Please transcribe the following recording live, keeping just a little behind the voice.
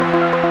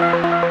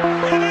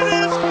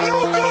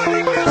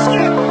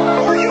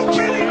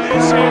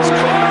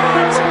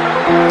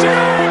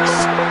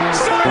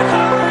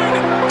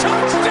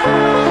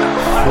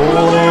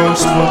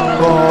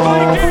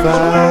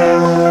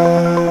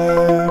Facts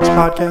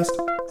podcast.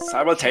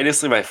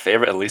 Simultaneously, my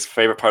favorite and least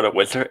favorite part of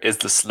winter is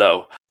the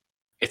snow.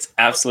 It's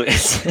absolutely...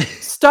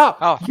 Stop.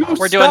 Oh, You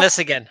we're stop. doing this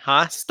again,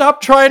 huh?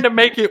 Stop trying to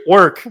make it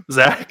work,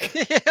 Zach.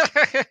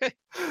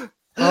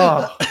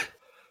 Oh,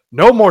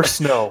 no more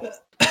snow.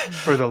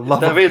 For the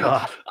love of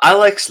God. I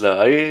like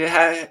snow.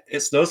 It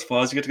snows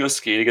fun. You get to go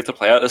skiing. You get to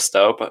play out in the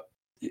snow, but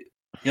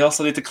you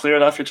also need to clear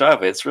it off your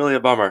driveway. It's really a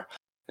bummer.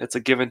 It's a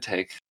give and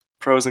take.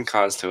 Pros and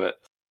cons to it.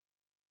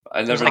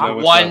 I There's never know like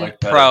which one I one like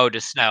better. pro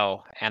to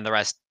snow, and the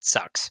rest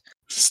sucks.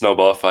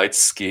 Snowball fights,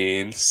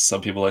 skiing.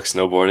 Some people like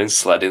snowboarding.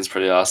 Sledding's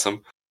pretty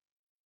awesome.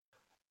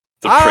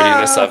 The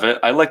prettiness of it.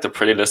 I like the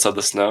prettiness of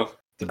the snow.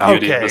 The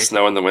beauty of the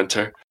snow in the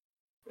winter.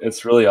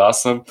 It's really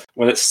awesome.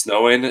 When it's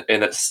snowing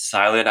and it's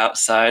silent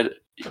outside,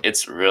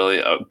 it's really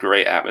a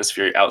great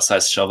atmosphere. You're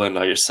outside shoveling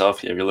by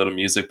yourself. You have your little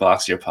music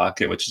box in your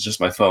pocket, which is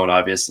just my phone,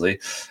 obviously.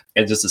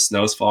 And just the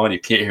snow's falling. You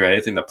can't hear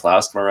anything. The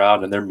plows come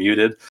around and they're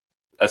muted.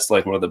 That's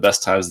like one of the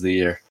best times of the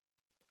year.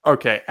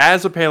 Okay,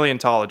 as a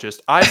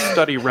paleontologist, I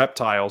study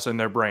reptiles and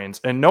their brains.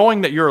 And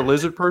knowing that you're a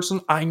lizard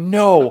person, I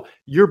know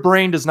your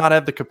brain does not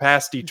have the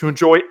capacity to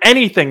enjoy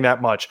anything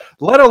that much,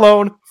 let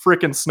alone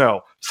freaking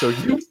snow. So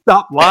you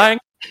stop lying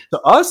to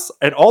us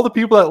and all the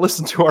people that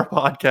listen to our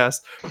podcast,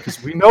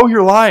 because we know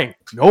you're lying.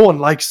 No one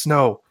likes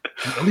snow,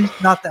 at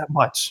least not that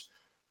much.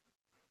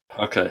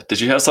 Okay, did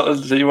you have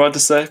something that you wanted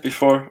to say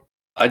before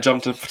I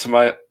jumped into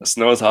my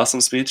snow is awesome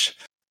speech?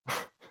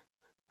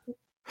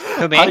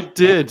 Who, me? I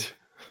did.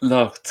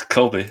 No, it's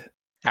Colby.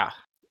 Oh,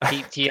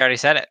 he already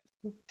said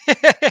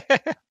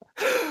it.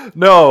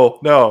 No.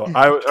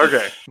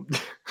 Okay.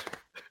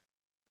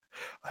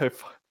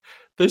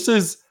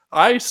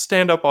 I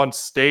stand up on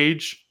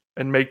stage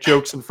and make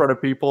jokes in front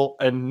of people,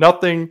 and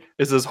nothing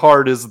is as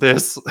hard as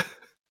this.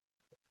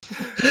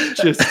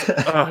 Just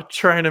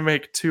trying to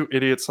make two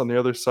idiots on the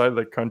other side of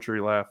the country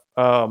laugh.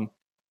 I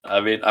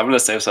mean, I'm on the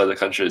same side of the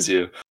country as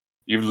you.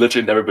 You've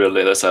literally never been on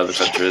the other side of the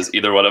country as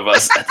either one of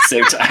us at the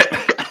same time.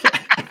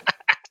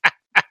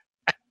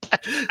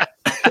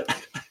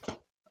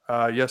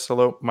 Yes,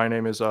 hello. My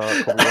name is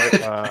Colby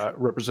White,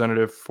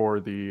 representative for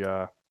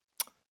the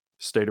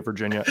state of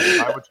Virginia.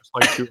 And I would just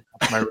like to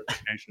announce my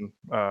resignation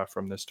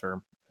from this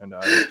term. And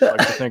I'd like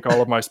to thank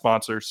all of my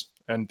sponsors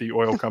and the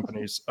oil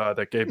companies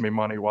that gave me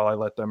money while I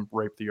let them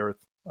rape the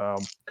earth. I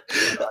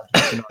just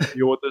cannot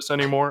deal with this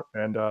anymore.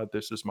 And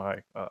this is my...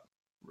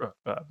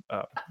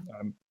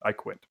 I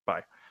quit.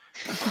 Bye.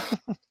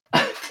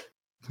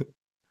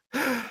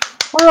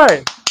 All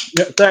right.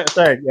 Yeah, thanks.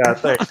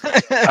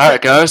 All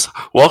right, guys.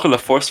 Welcome to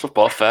Force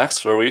Football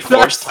Facts, where we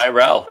force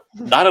Tyrell,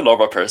 not a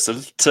normal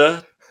person,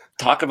 to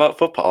talk about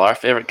football, our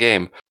favorite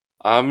game.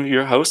 I'm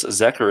your host,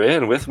 Zachary,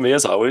 and with me,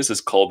 as always, is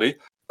Colby,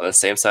 on the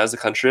same side of the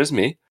country as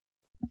me.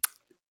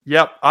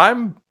 Yep,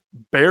 I'm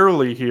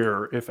barely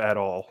here, if at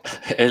all.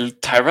 And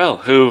Tyrell,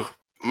 who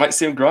might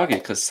seem groggy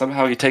because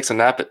somehow he takes a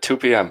nap at 2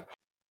 p.m.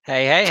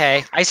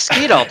 Hey. I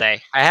skied all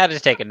day. I had to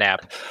take a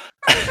nap.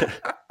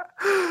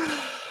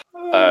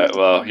 Alright,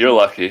 well, you're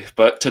lucky.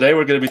 But today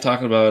we're going to be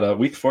talking about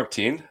week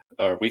 14,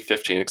 or week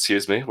 15,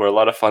 excuse me, where a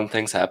lot of fun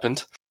things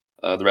happened.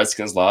 The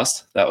Redskins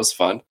lost. That was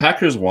fun.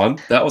 Packers won.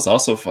 That was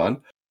also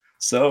fun.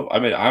 So, I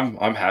mean,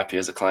 I'm happy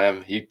as a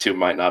clam. You two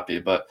might not be,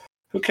 but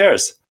who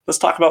cares? Let's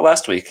talk about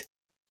last week.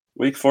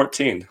 Week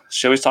 14.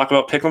 Shall we talk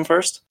about Pick'em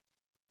first?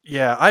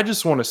 Yeah, I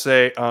just want to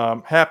say,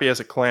 happy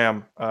as a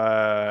clam.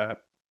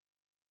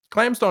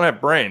 Clams don't have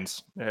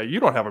brains.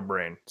 You don't have a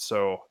brain.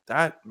 So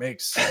that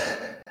makes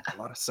a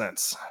lot of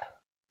sense.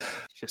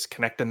 Just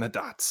connecting the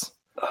dots.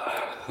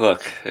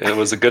 Look, it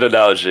was a good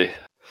analogy.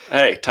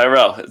 Hey,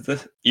 Tyrell,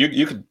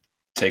 you could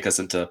take us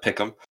into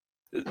Pick'em.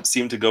 It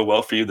seemed to go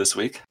well for you this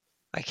week.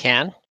 I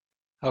can.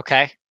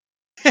 Okay.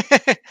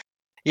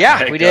 Yeah,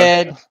 Okay, we go.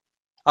 did.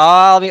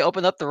 Let me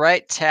open up the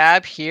right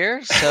tab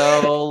here.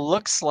 So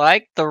looks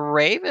like the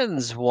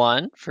Ravens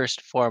won first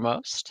and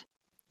foremost,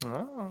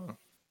 Oh.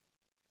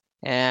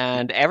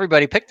 and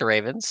everybody picked the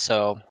Ravens,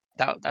 so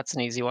that's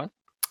an easy one.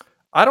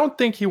 I don't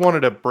think he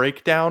wanted a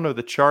breakdown of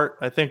the chart.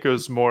 I think it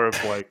was more of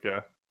like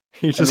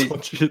he just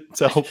wants you to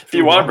tell. If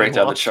you want to break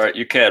down the chart,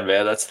 you can,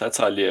 man. That's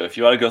on you. If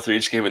you want to go through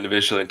each game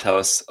individually and tell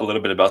us a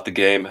little bit about the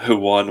game, who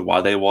won,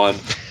 why they won,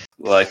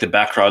 like the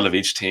background of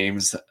each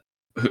team's,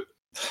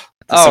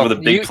 some of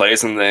the big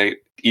plays in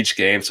each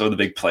game, some of the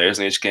big players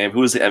in each game,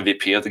 who was the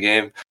MVP of the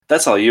game,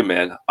 that's all you,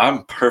 man.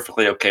 I'm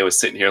perfectly okay with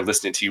sitting here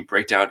listening to you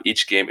break down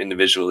each game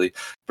individually,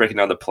 breaking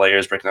down the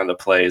players, breaking down the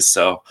plays.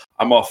 So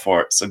I'm all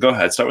for it. So go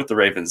ahead, start with the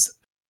Ravens.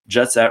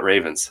 Jets at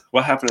Ravens.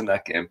 What happened in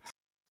that game?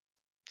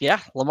 Yeah,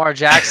 Lamar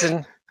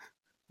Jackson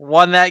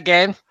won that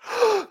game.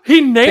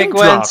 He name Big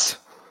dropped. wins.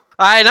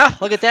 I know.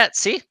 Look at that.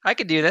 See, I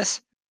could do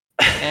this.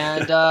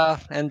 And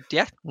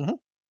yeah,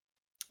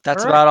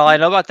 that's about all I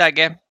know about that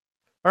game.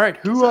 All right,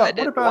 who? I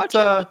didn't watch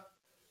it.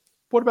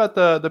 What about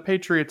the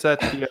Patriots at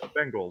the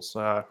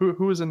Bengals?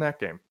 Who was in that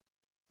game?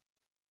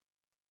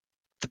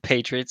 The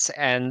Patriots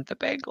and the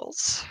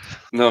Bengals.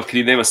 No, can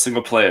you name a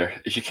single player?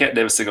 If you can't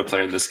name a single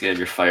player in this game,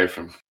 you're fired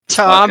from this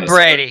Tom podcast.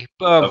 Brady.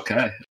 Boom.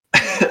 Okay.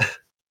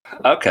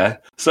 Okay.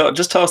 So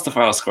just tell us the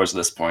final scores at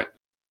this point.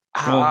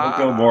 We'll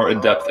go more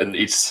in depth in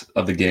each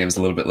of the games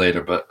a little bit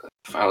later, but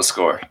final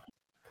score.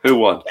 Who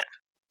won?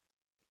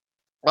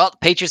 Well, the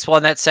Patriots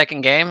won that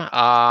second game.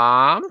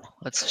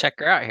 Let's check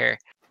her out here.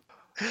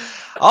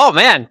 Oh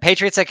man,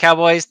 Patriots at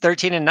Cowboys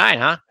 13-9,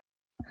 huh?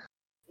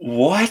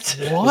 What?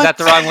 Is that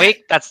the wrong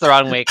week? That's the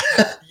wrong week.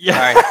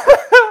 Yeah. Sorry.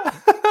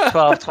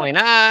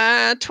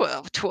 12-29,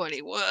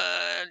 12-21,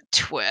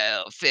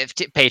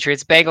 12-15.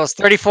 Patriots, Bengals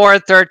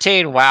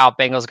 34-13. Wow,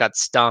 Bengals got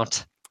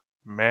stumped.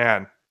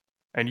 Man.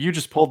 And you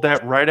just pulled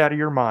that right out of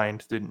your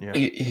mind, didn't you?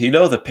 You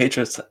know the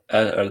Patriots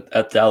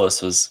at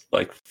Dallas was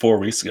like 4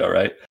 weeks ago,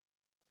 right?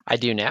 I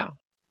do now.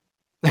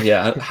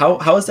 Yeah.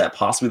 How is that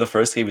possibly the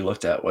first game you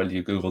looked at when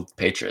you Googled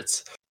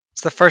Patriots?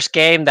 It's the first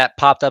game that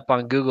popped up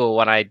on Google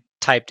when I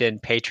typed in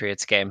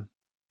Patriots game.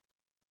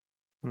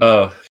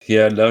 Oh,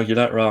 yeah, no, you're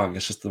not wrong.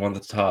 It's just the one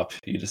at the top.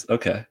 You just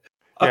okay.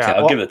 Okay, Yeah,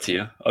 I'll well, give it to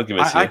you. I'll give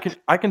it to you.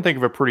 I can think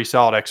of a pretty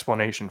solid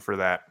explanation for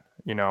that,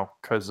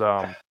 because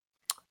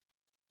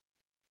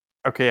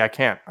okay, I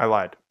can't. I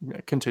lied.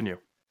 Continue.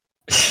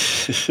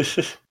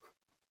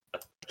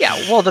 Yeah,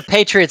 well, the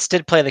Patriots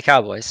did play the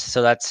Cowboys,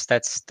 so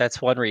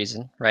that's one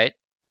reason, right?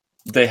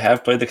 They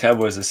have played the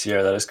Cowboys this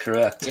year. That is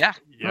correct. Yeah.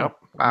 Yep.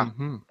 Wow.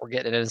 Mm-hmm. We're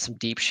getting into some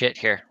deep shit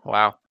here.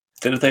 Wow.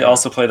 Didn't they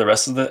also play the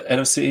rest of the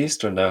NFC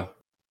East or no?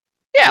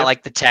 Yeah, Yep.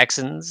 like the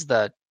Texans,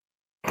 the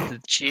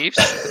Chiefs,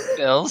 the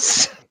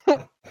Bills.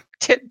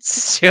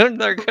 Soon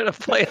they're gonna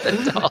play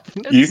the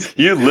Dolphins.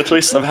 You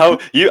literally somehow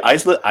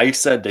I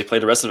said they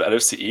played the rest of the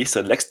NFC East.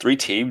 The next 3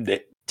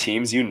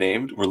 teams you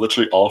named were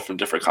literally all from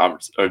different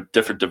conference or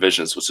different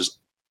divisions, which is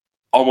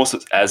almost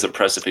as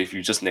impressive if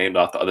you just named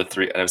off the other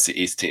 3 NFC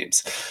East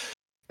teams.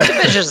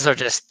 Divisions are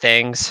just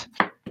things.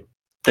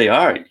 They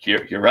are.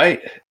 You're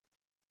right.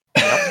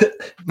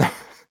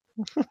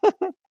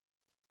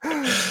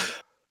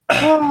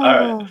 All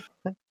right.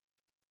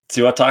 Do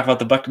you want to talk about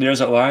the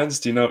Buccaneers at Lions?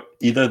 Do you know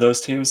either of those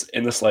teams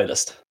in the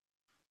slightest?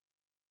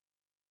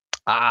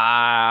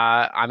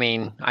 I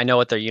mean, I know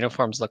what their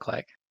uniforms look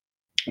like.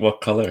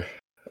 What color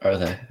are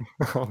they?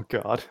 Oh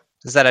God.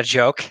 Is that a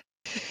joke?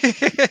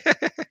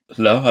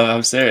 No,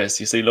 I'm serious.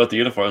 You say you know what the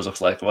uniforms look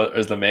like. What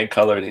is the main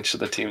color in each of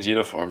the team's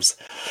uniforms?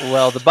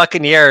 Well, the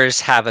Buccaneers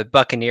have a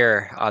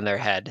buccaneer on their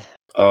head.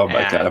 Oh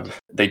my God,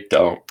 they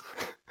don't.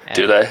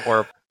 Do they?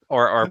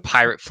 Or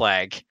pirate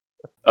flag.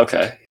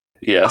 Okay.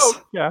 Yes.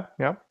 Oh, yeah.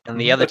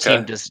 And the other Okay.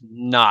 team does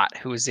not.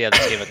 Who is the other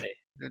team?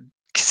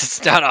 Because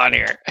it's not on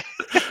here.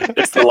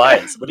 It's the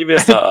Lions. What do you mean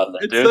it's not on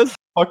there, It dude? says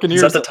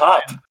Buccaneers It's at the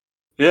top.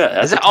 Yeah.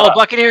 At Is the it? Oh, top.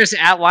 Buccaneers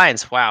at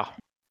Lions. Wow.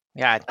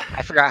 Yeah,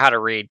 I forgot how to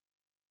read.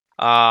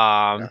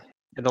 And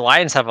the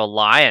Lions have a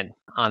lion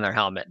on their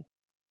helmet,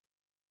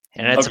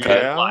 and it's Okay.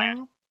 a good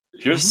lion.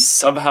 You're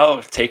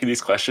somehow taking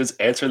these questions,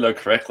 answering them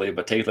correctly,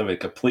 but taking them in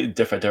completely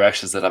different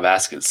directions than I'm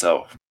asking.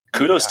 So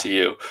kudos to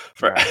you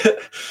for.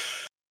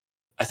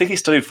 I think he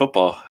studied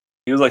football.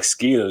 He was like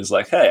skiing. And he was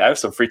like, "Hey, I have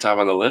some free time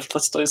on the lift.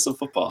 Let's study some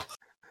football."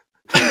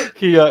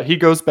 He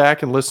goes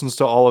back and listens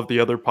to all of the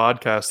other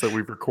podcasts that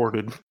we've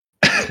recorded.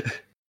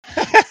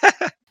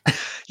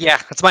 Yeah,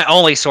 it's my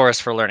only source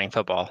for learning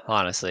football,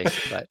 honestly.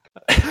 But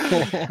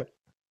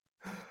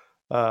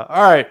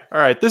All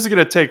right. This is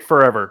gonna take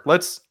forever.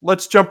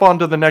 Let's jump on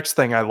to the next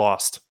thing I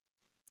lost.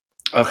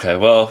 Okay,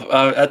 well,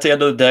 at the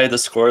end of the day, the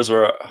scores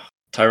were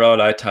Tyrell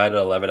and I tied at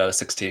 11 out of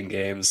 16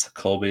 games.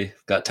 Colby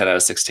got 10 out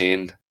of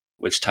 16,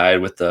 which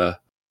tied with the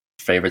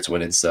favorites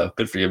winning. So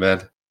good for you,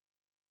 man.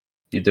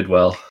 You did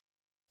well.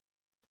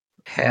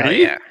 hell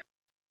Me? yeah.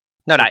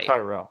 No, not you.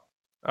 Tyrell.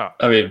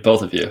 I mean,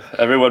 both of you.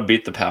 Everyone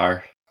beat the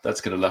power.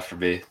 That's good enough for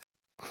me.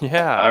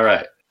 Yeah. All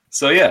right.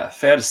 So yeah,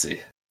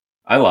 fantasy.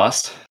 I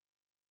lost.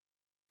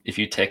 If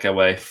you take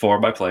away 4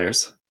 of my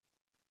players.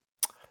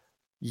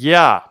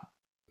 Yeah.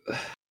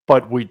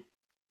 But we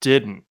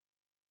didn't.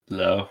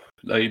 No,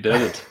 you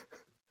didn't.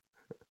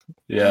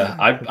 Yeah,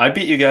 I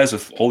beat you guys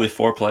with only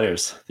 4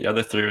 players. The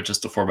other 3 are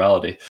just a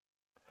formality.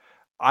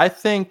 I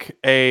think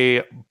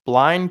a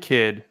blind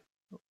kid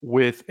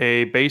with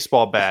a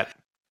baseball bat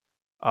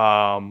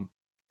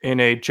in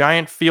a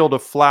giant field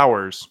of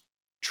flowers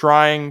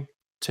trying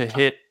to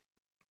hit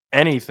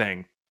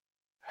anything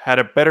had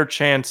a better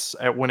chance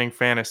at winning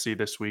fantasy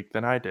this week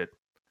than I did.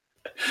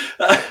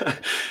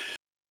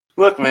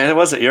 Look, man, it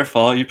wasn't your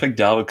fault. You picked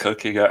Dalvin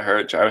Cook. He got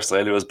hurt. Jarvis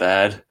Landry was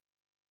bad.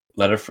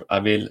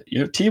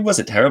 Your team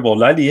wasn't terrible.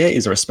 98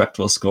 is a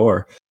respectable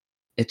score.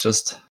 It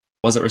just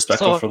wasn't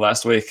respectable for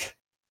last week.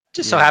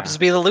 Just so happens to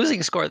be the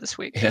losing score this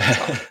week.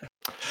 Yeah.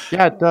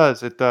 Yeah, it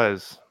does. It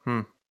does.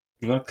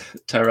 Look,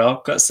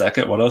 Tyrell got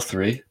second,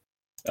 103.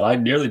 And I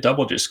nearly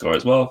doubled your score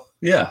as well.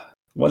 Yeah,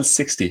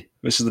 160,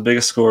 which is the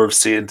biggest score I've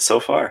seen so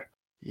far.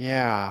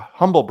 Yeah.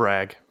 Humble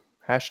brag.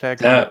 Hashtag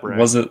humble That brag.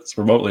 wasn't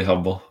remotely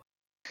humble.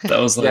 That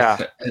was like Yeah.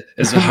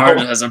 as hard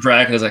as a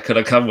bracket as I could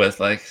have come with.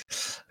 Like,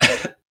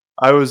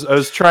 I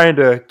was trying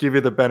to give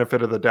you the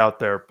benefit of the doubt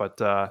there, but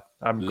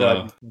I'm glad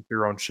No. you took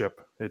your own ship.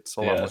 It's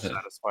a lot more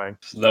satisfying.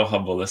 no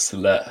humbleness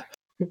in that.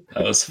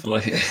 That was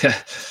like,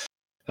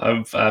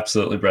 I'm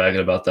absolutely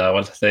bragging about that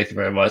one. Thank you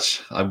very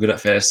much. I'm good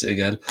at fantasy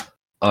again.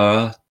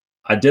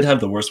 I did have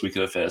the worst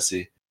weekend of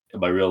fantasy in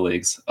my real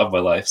leagues of my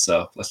life,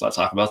 so let's not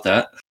talk about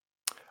that.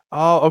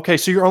 Oh, okay.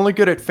 So you're only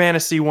good at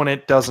fantasy when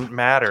it doesn't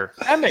matter.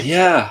 That makes sense.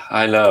 Yeah,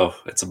 I know.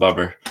 It's a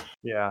bummer.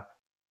 Yeah.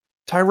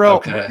 Tyrell,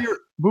 Okay.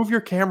 move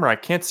your camera. I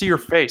can't see your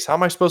face. How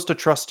am I supposed to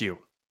trust you?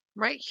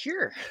 Right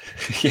here.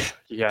 Yeah.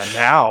 Yeah,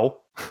 now.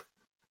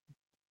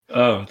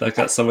 Oh, that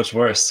got so much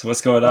worse.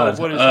 What's going on?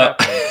 What is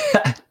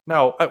happening?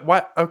 No,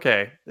 what?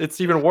 Okay.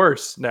 It's even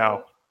worse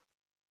now.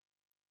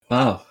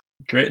 Wow.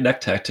 Great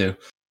neck tattoo.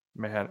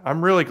 Man,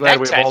 I'm really glad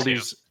Neck we have all tattoo.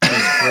 these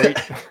great.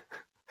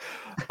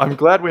 I'm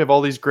glad we have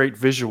all these great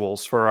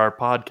visuals for our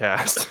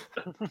podcast.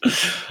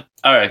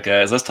 All right,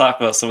 guys, let's talk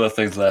about some of the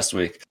things last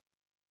week.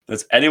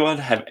 Does anyone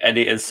have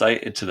any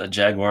insight into the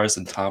Jaguars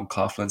and Tom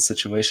Coughlin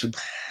situation?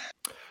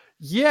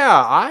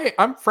 Yeah,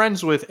 I'm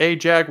friends with a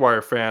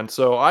Jaguar fan,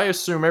 so I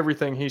assume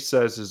everything he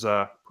says is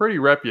pretty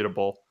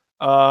reputable.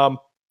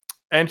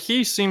 And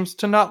he seems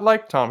to not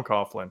like Tom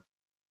Coughlin.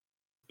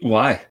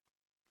 Why?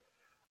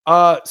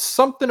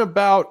 Something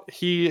about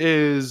he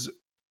is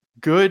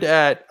good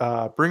at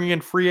bringing in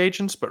free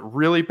agents, but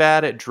really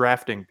bad at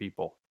drafting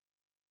people.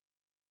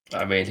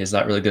 I mean, he's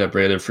not really good at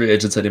bringing in free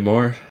agents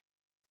anymore.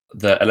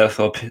 The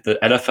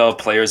NFL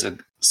Players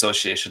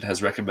Association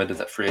has recommended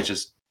that free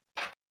agents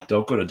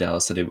don't go to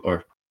Dallas anymore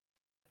or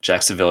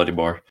Jacksonville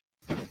anymore.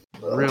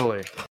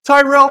 Really?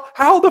 Tyrell,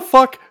 how the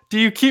fuck do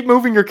you keep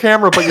moving your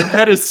camera, but your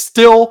head is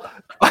still...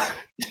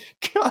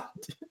 God.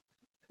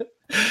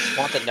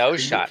 Want the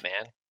nose shot,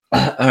 man.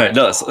 All right,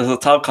 no. So the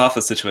Tom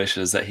Coughlin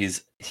situation is that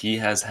he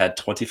has had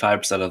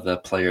 25% of the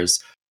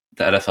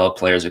NFL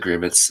players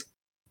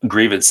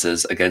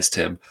grievances against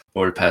him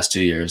over the past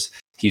 2 years.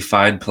 He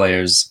fined a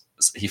player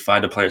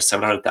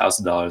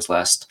 $700,000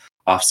 last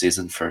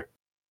offseason for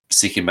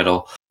seeking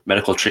medical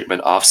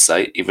treatment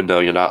off-site, even though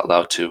you're not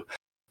allowed to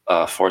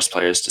force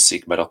players to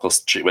seek medical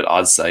treatment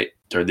on-site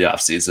during the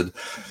off-season.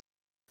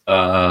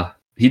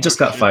 He just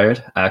got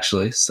fired,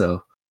 actually,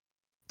 so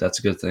that's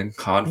a good thing.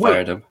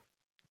 Fired him.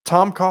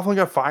 Tom Coughlin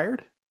got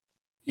fired?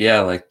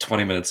 Yeah, like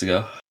 20 minutes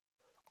ago.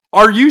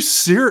 Are you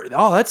serious?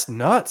 Oh, that's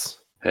nuts.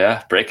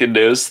 Yeah, breaking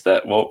news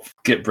that won't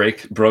get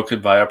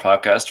broken by our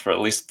podcast for at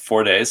least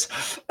 4 days.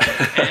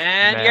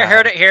 And you Man.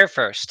 heard it here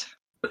first.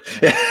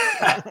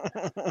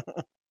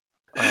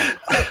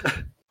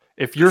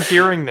 If you're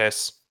hearing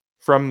this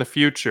from the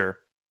future,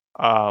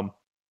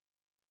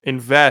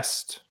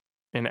 invest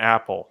in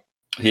Apple.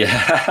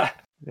 Yeah.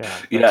 Yeah.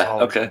 That's Yeah, all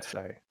I okay. can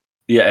say.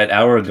 Yeah, an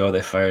hour ago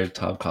they fired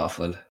Tom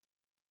Coughlin.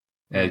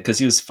 And because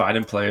he was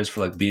fining players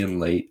for like being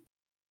late.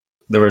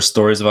 There were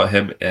stories about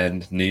him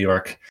in New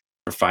York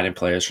for fining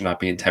players for not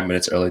being 10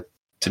 minutes early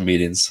to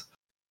meetings.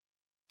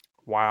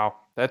 Wow,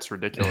 that's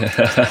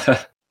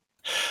ridiculous.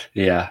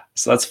 Yeah,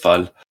 so that's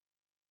fun.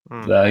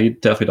 Mm. You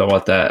definitely don't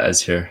want that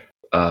as your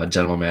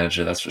general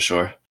manager, that's for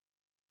sure.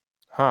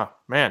 Huh,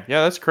 man.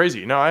 Yeah, that's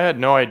crazy. No, I had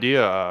no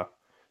idea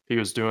he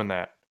was doing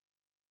that.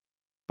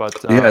 But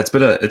Yeah, it's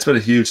been a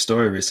huge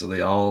story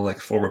recently. All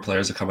like former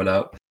players are coming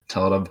out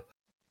telling them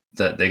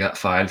that they got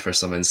fined for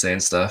some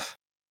insane stuff.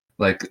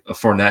 Like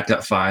Fournette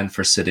got fined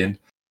for sitting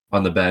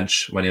on the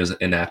bench when he was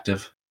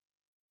inactive.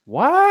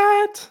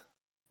 what?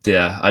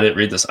 Yeah, I didn't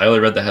read this. I only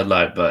read the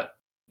headline, but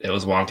it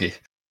was wonky.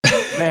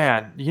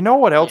 Man, you know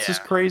what else is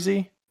Yeah.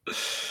 crazy?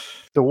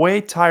 The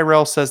way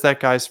Tyrell says that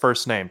guy's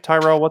first name.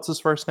 Tyrell, what's his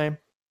first name?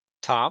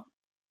 Tom?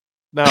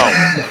 No.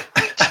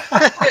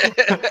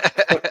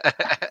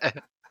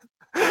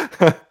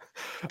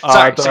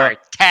 Sorry,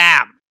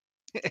 Tam.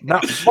 No,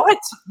 what?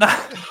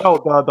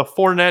 Oh, the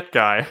Fournette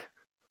guy.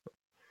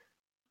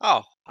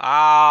 Oh,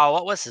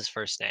 what was his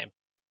first name?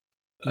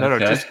 No,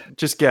 Okay.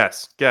 just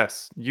guess.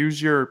 Guess.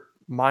 Use your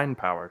mind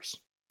powers.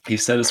 He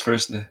said his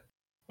first name.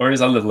 Or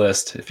he's on the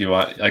list if you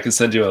want. I can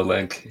send you a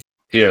link.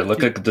 Here,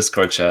 look at the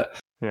Discord chat.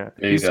 Yeah,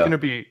 There you go.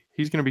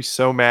 he's gonna be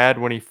so mad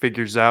when he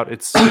figures out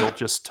it's still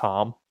just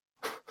Tom.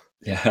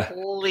 Yeah.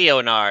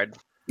 Leonard.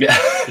 Yeah.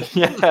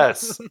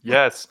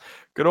 Yes.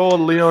 Good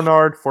old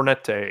Leonard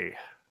Fournette.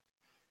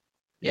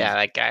 Yeah,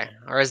 that guy.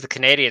 Or as the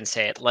Canadians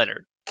say it,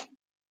 Leonard.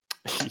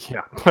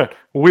 Yeah, but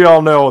we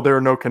all know there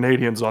are no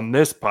Canadians on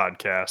this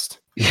podcast.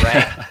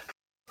 Yeah.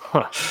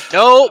 Huh.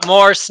 No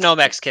more snow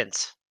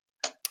Mexicans.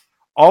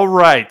 All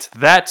right,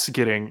 that's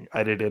getting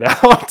edited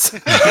out.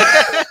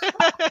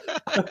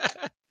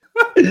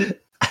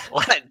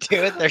 What,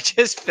 dude? They're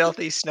just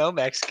filthy snow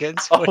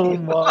Mexicans. Oh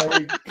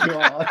my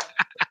god.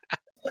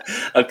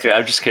 Okay,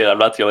 I'm just kidding. I'm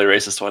not the only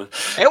racist one.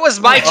 It was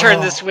my turn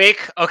Oh. this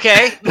week,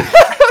 okay?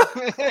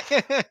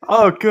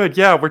 Oh, good.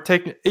 Yeah,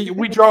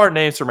 we draw our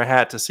names from a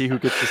hat to see who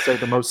gets to say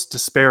the most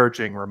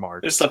disparaging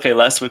remarks. It's okay.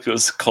 Last week it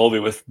was Colby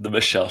with the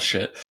Michelle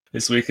shit.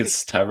 This week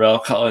it's Tyrell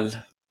calling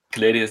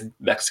Canadian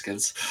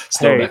Mexicans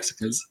snow Hey.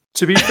 Mexicans.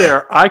 To be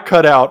fair, I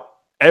cut out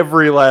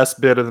every last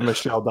bit of the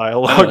Michelle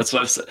dialogue. That's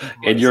what I'm saying.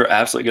 And you're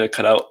absolutely going to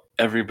cut out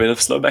every bit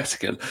of snow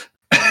Mexican.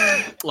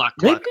 Look,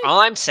 Maybe- all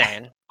I'm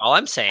saying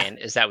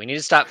is that we need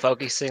to stop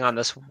focusing on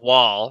this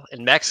wall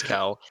in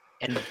Mexico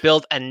and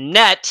build a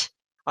net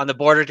on the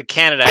border to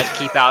Canada to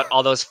keep out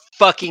all those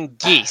fucking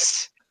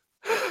geese.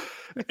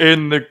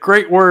 In the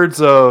great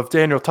words of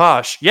Daniel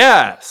Tosh,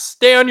 yeah,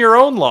 stay on your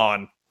own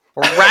lawn.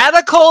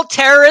 Radical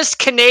terrorist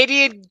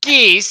Canadian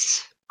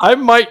geese. I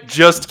might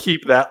just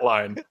keep that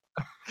line.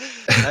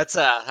 That's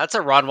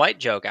a Ron White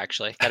joke,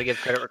 actually. Got to give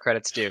credit where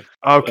credit's due.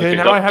 Okay,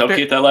 now I have don't to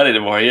keep that line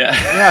anymore. Yeah.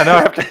 Yeah, now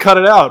I have to cut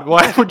it out.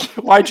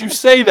 Why'd you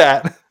say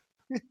that?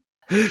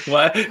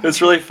 Why?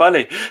 It's really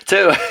funny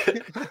too.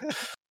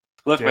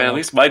 Look, Damn. man. At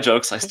least my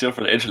jokes I steal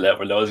from the internet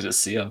where no one's gonna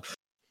see them.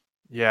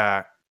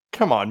 Yeah.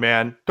 Come on,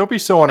 man. Don't be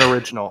so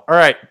unoriginal. All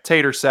right,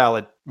 tater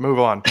salad. Move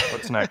on.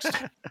 What's next?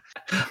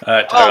 All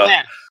right, Oh Tyrell,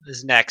 man, this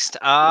is next.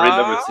 read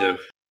number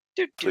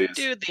 2. please.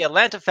 The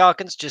Atlanta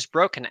Falcons just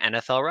broke an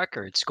NFL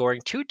record,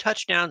 scoring 2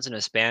 touchdowns in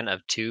a span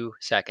of 2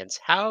 seconds.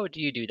 How do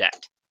you do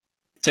that?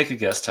 Take a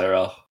guess,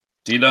 Tyrell.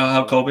 Do you know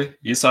how, Colby?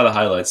 You saw the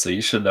highlights, so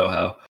you should know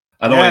how.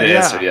 I don't want you to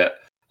answer yet.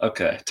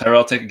 Okay,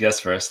 Tyrell, take a guess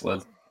first.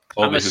 Let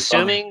Colby, I'm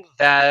assuming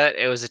that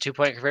it was a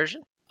 2-point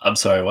conversion. I'm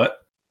sorry, what?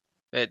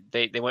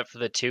 They went for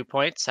the 2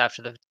 points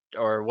after the,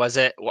 or was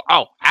it?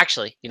 Oh,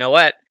 actually, you know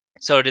what?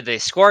 So did they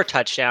score a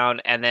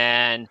touchdown and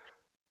then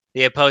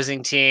the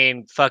opposing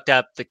team fucked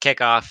up the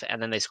kickoff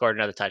and then they scored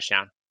another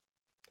touchdown?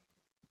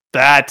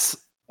 That's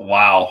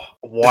Wow.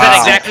 Is that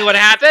exactly what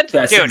happened?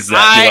 That's Dude,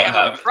 exactly what am a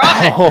happened.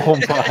 prophet. Oh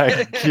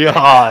my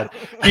god.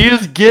 He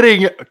is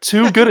getting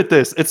too good at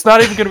this. It's not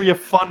even going to be a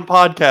fun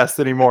podcast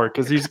anymore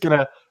because he's going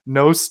to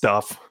know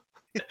stuff.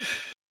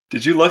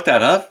 Did you look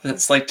that up?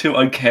 That's like too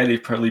uncanny,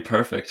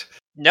 perfect.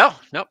 No,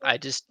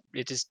 it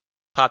just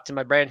popped in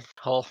my brain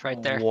hole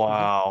right there.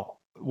 Wow.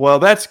 Well,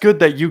 that's good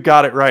that you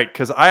got it right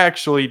because I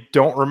actually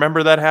don't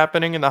remember that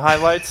happening in the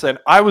highlights. And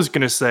I was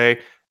going to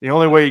say the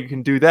only way you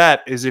can do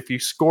that is if you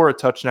score a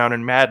touchdown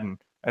in Madden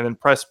and then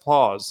press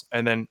pause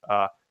and then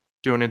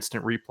do an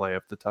instant replay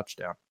of the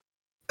touchdown.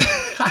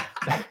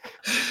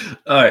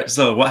 All right.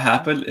 So what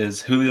happened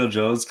is Julio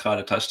Jones caught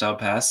a touchdown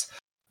pass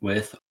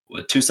with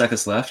 2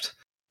 seconds left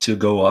to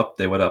go up.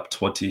 They went up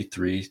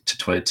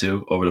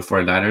 23-22 over the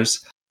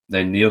 49ers.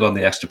 They kneeled on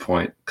the extra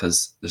point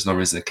because there's no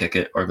reason to kick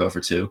it or go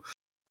for 2.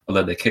 And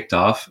then they kicked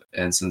off.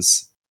 And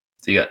since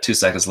they got 2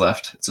 seconds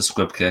left, it's a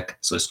squib kick.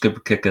 So they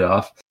squib kick it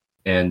off.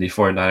 And the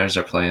 49ers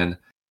are playing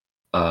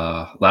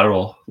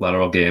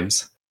lateral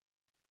games.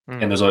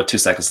 And there's only 2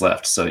 seconds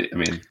left. So, I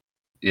mean,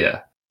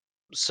 yeah.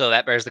 So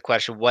that bears the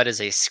question, what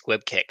is a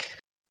squib kick?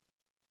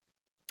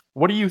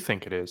 What do you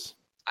think it is?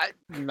 I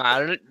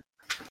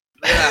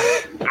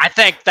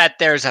think that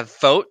there's a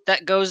vote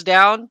that goes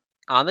down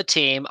on the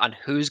team on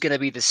who's going to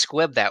be the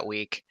squib that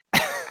week.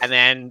 And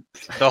then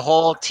the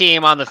whole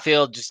team on the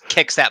field just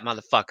kicks that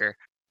motherfucker.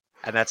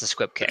 And that's a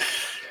squib kick.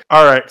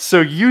 All right.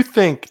 So you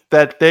think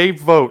that they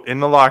vote in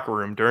the locker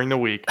room during the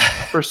week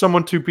for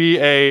someone to be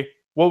a,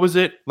 what was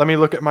it? Let me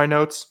look at my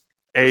notes.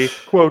 A,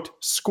 quote,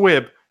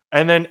 squib.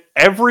 And then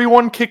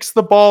everyone kicks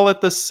the ball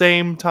at the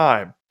same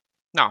time.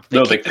 No,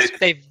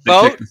 they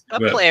vote a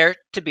player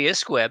to be a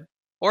squib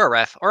or a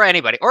ref or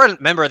anybody or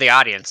a member of the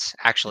audience,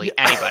 actually,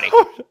 anybody.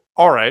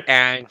 All right.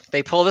 And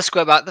they pull the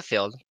squib out the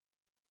field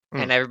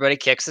and everybody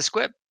kicks the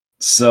squib.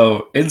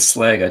 So in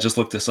slang, I just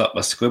looked this up.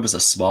 A squib is a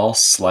small,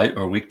 slight,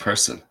 or weak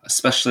person,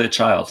 especially a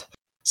child.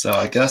 So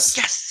I guess...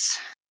 Yes.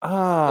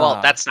 Well,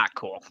 that's not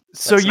cool.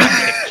 So you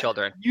kick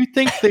children. You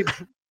think they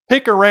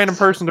pick a random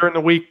person during the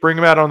week, bring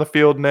them out on the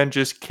field, and then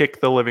just kick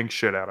the living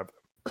shit out of them?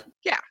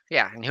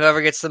 Yeah. And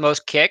whoever gets the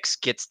most kicks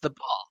gets the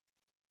ball.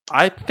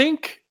 I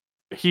think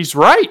he's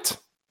right.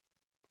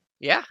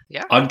 Yeah.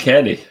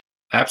 Uncanny.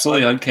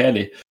 Absolutely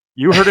uncanny.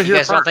 You heard it here You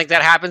guys first. don't think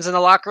that happens in the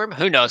locker room?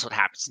 Who knows what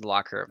happens in the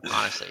locker room,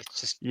 honestly. It's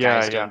just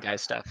guys doing guy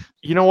stuff.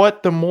 You know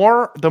what? The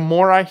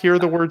more I hear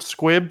the word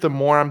squib, the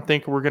more I'm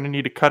thinking we're going to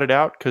need to cut it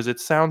out because it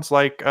sounds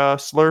like a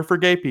slur for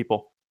gay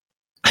people.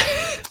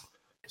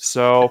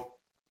 So,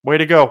 way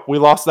to go. We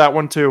lost that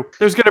one too.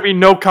 There's going to be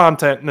no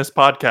content in this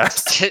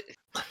podcast.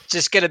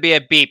 Just going to be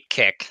a beep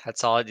kick.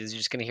 That's all it is. You're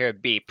just going to hear a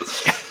beep.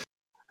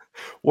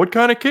 What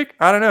kind of kick?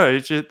 I don't know.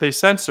 It's just, they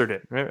censored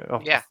it. A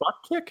Yeah. fuck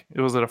kick?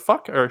 Was it a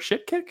fuck or a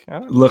shit kick? I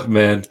don't know. Look,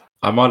 man,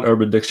 I'm on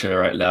Urban Dictionary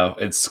right now,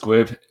 and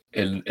squib,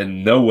 and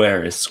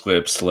nowhere is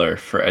squib slur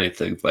for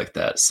anything like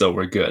that. So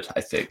we're good,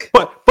 I think.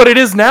 But it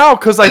is now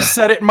because I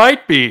said it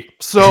might be.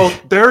 So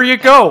there you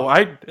go.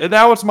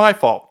 Now it's my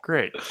fault.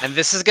 Great. And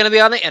this is going to be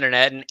on the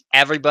internet, and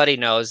everybody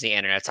knows the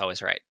internet's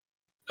always right.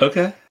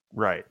 Okay.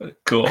 Right.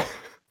 Cool.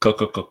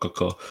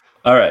 Cool.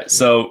 All right,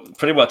 so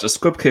pretty much a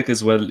squib kick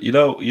is when you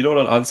know what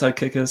an onside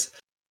kick is.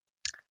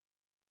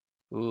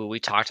 Ooh, we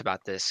talked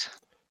about this.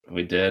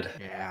 We did.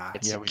 Yeah.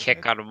 It's a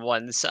kick on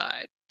one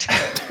side.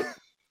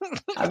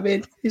 I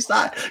mean, you're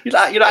not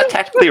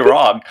technically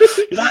wrong.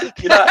 You're not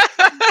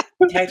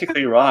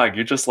technically wrong.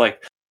 You're just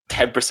like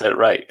 10%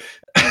 right.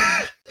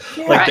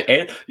 Like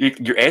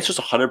your answer's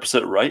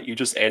 100% right. You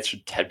just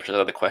answered 10%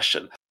 of the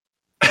question.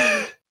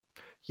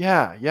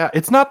 Yeah.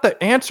 It's not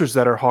the answers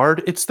that are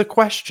hard. It's the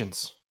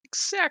questions.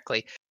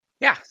 Exactly.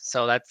 Yeah.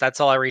 So that's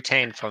all I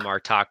retained from our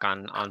talk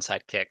on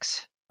onside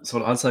kicks. So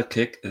an onside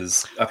kick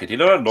is okay. Do you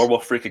know what a normal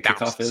freaking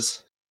kickoff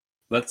is?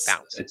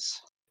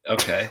 Bounces.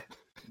 Okay.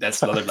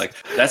 That's another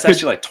that's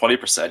actually like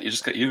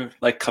 20%. You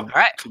All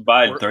right.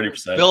 combined We're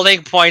 30%.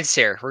 building points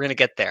here. We're gonna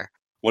get there.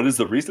 What is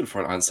the reason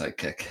for an onside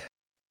kick?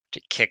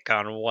 To kick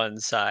on one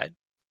side.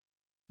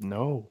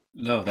 No.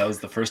 No, that was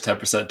the first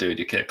 10%, dude.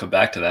 You can't come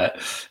back to that.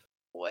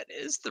 What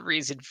is the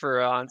reason for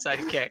an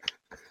onside kick?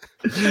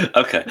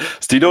 Okay.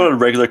 So do you know what a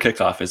regular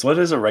kickoff is? What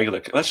is a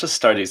regular? Let's just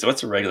start easy.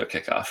 What's a regular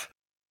kickoff?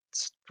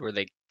 It's where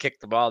they kick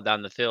the ball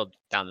down the field,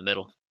 down the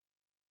middle.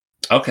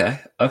 Okay.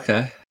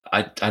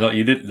 I don't.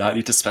 You did not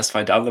need to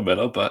specify down the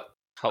middle, but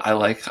I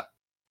like. I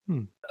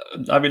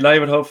mean, not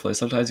even hopefully.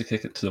 Sometimes you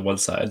kick it to the one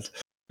side.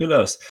 Who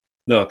knows?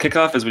 No,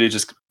 kickoff is when you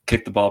just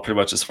kick the ball pretty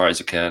much as far as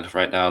you can.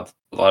 Right now,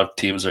 a lot of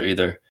teams are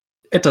either.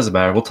 It doesn't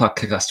matter. We'll talk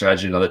kickoff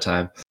strategy another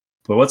time.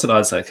 But what's an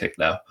onside kick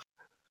now?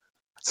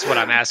 That's what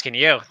I'm asking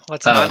you.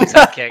 What's an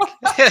onside kick?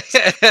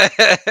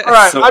 All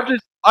right, so,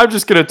 I'm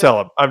just gonna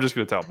tell him.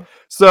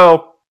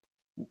 So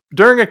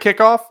during a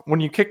kickoff, when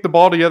you kick the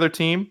ball to the other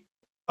team,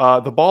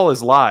 the ball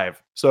is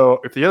live. So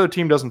if the other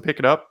team doesn't pick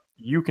it up,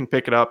 you can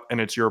pick it up and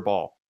it's your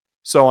ball.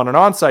 So on an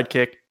onside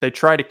kick, they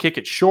try to kick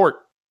it short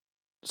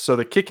so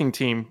the kicking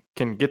team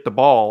can get the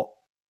ball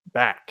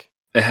back.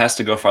 It has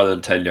to go farther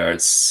than 10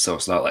 yards, so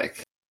it's not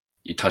like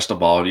you touch the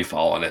ball and you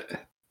fall on it.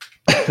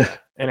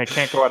 And it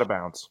can't go out of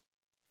bounds.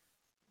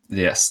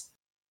 Yes.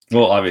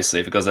 Well,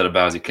 obviously, if it goes out of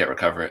bounds, you can't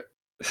recover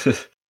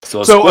it.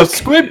 So a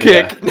squib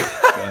kick.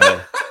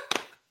 Yeah.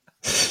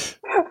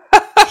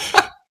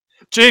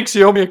 Jinx,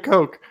 you owe me a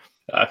Coke.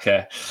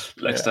 Okay.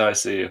 Next time I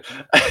see you.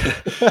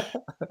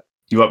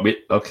 You want me?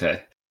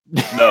 Okay.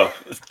 No,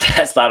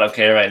 that's not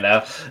okay right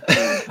now.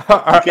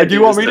 Do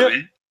you want me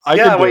to?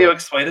 Will you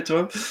explain it to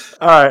him?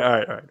 All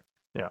right.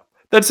 Yeah.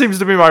 That seems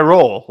to be my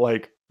role.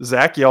 Like,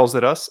 Zach yells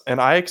at us, and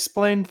I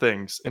explain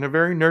things in a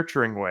very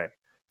nurturing way.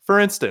 For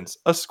instance,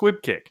 a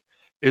squib kick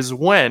is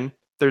when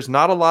there's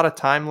not a lot of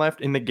time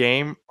left in the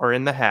game or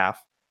in the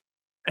half,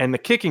 and the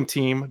kicking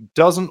team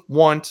doesn't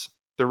want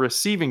the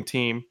receiving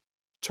team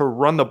to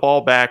run the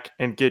ball back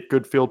and get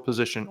good field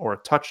position or a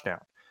touchdown.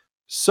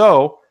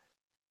 So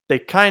they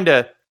kind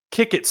of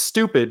kick it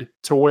stupid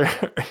to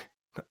where,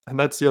 and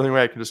that's the only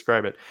way I can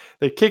describe it.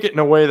 They kick it in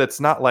a way that's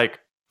not like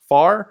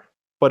far,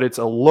 but it's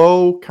a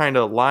low kind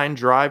of line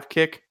drive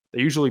kick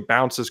that usually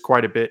bounces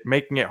quite a bit,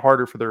 making it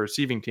harder for the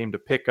receiving team to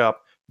pick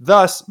up,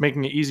 thus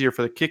making it easier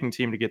for the kicking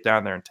team to get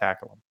down there and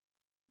tackle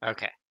them.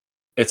 Okay.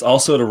 It's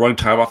also to run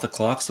time off the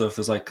clock, so if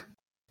there's like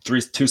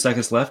 2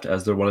 seconds left,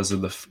 as there was in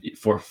the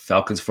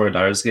Falcons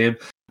 49ers game,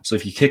 so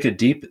if you kick it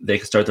deep, they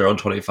can start their own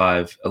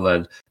 25, and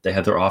then they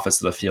have their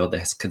offense in the field,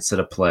 they can set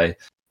a play,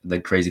 and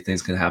then crazy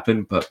things can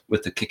happen. But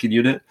with the kicking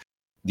unit,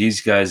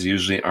 these guys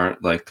usually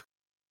aren't like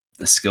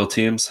the skill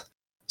teams,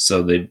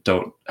 so they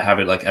don't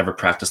haven't like ever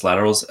practiced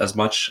laterals as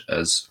much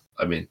as,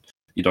 I mean,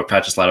 you don't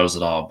practice laterals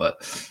at all,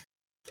 but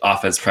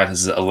offense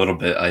practices a little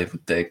bit, I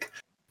would think.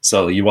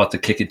 So you want the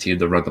kicking team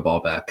to run the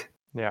ball back.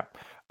 Yeah.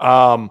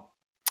 I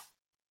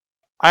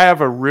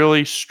have a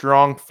really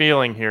strong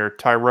feeling here.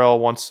 Tyrell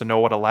wants to know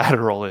what a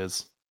lateral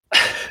is.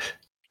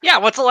 Yeah,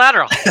 what's a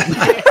lateral?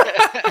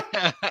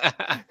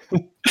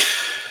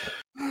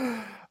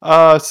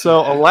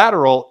 So a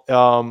lateral,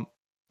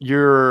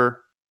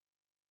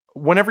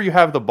 whenever you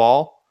have the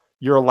ball,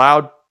 you're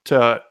allowed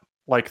to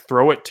like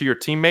throw it to your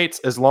teammates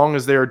as long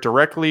as they're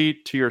directly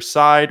to your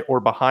side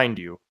or behind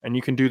you. And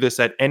you can do this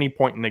at any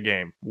point in the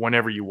game,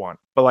 whenever you want.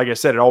 But like I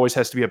said, it always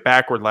has to be a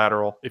backward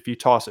lateral. If you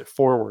toss it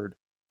forward,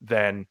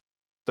 then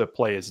the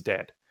play is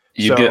dead.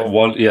 You get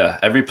one,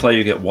 every play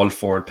you get one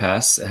forward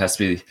pass.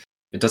 It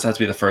doesn't have to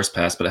be the first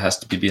pass, but it has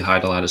to be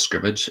behind the line of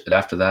scrimmage. And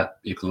after that,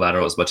 you can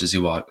lateral as much as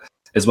you want,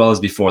 as well as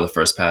before the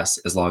first pass,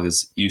 as long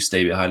as you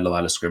stay behind the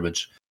line of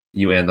scrimmage.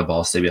 You and the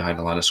ball stay behind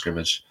the line of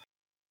scrimmage.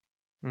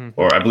 Mm-hmm.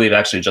 Or I believe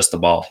actually just the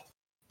ball.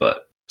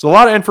 But it's a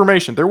lot of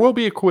information. There will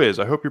be a quiz.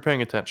 I hope you're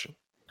paying attention.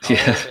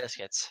 Yeah.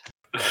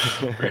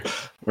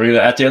 We're gonna,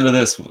 at the end of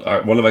this,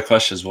 one of my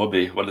questions will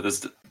be, what are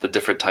the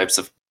different types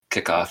of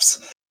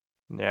kickoffs?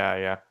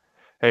 Yeah.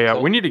 Hey,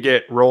 cool. We need to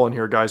get rolling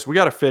here, guys. We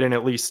got to fit in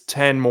at least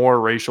 10 more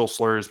racial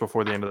slurs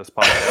before the end of this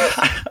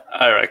podcast.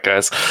 All right,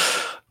 guys.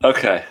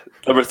 Okay,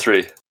 number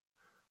 3,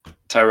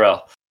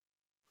 Tyrell.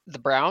 The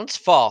Browns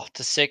fall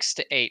to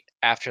 6-8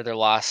 after their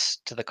loss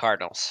to the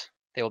Cardinals.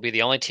 They will be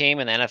the only team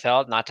in the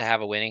NFL not to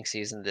have a winning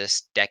season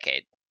this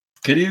decade.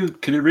 Can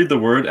you read the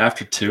word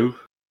after 2?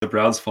 The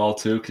Browns fall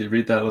 2. Can you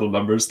read that little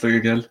numbers thing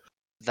again?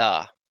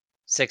 The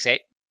 6-8.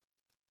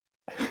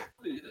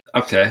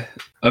 Okay.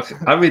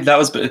 I mean, that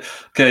was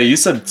okay. You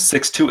said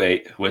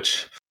 6-8,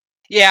 which.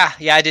 Yeah,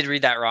 I did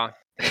read that wrong.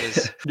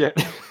 Yeah.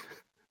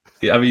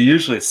 Yeah, I mean,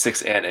 usually it's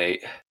 6 and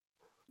 8.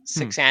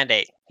 6 and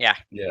 8. Yeah.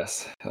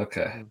 Yes.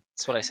 Okay.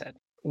 That's what I said.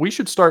 We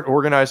should start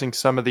organizing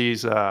some of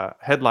these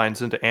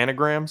headlines into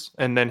anagrams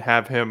and then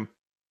have him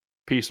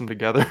piece them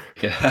together.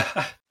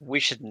 Yeah. We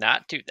should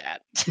not do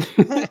that.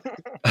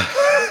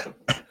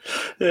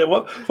 Yeah.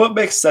 What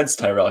makes sense,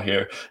 Tyrell,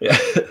 here? Yeah.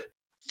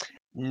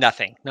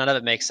 Nothing. None of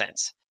it makes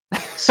sense.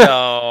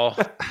 So,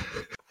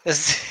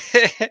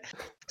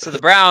 so the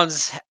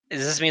Browns.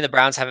 Does this mean the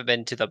Browns haven't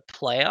been to the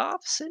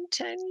playoffs in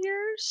 10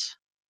 years?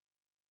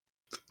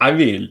 I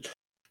mean,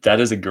 that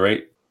is a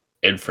great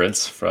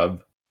inference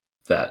from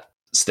that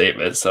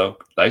statement. So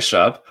nice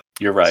job.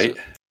 You're right.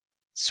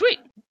 Sweet.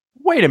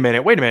 Wait a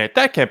minute.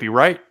 That can't be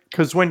right.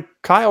 Because when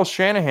Kyle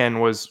Shanahan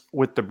was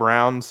with the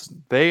Browns,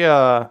 they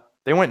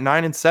went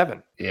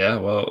 9-7. Yeah,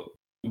 well,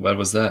 when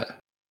was that?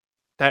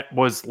 That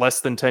was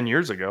less than 10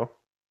 years ago.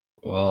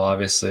 Well,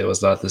 obviously it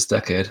was not this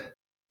decade.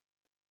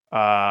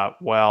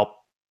 Well,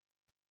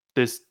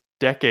 this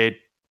decade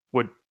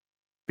would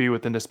be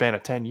within the span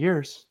of 10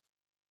 years.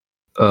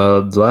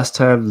 The last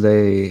time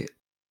they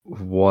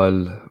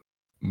won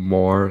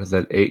more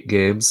than 8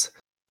 games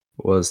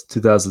was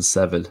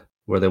 2007,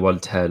 where they won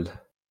 10.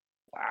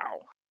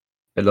 Wow.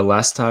 And the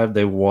last time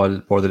they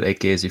won more than 8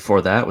 games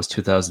before that was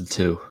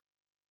 2002.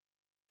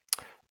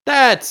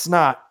 That's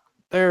not.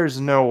 There's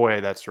no way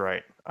that's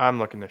right. I'm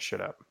looking this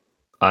shit up.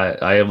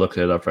 I am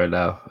looking it up right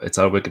now. It's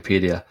on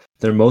Wikipedia.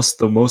 The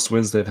most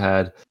wins they've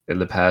had in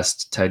the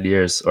past 10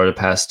 years, or the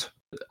past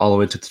all the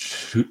way to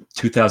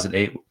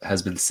 2008,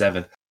 has been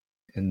 7.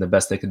 And the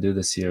best they can do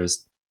this year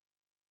is,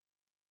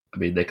 I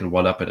mean, they can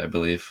one up it, I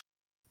believe.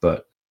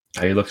 But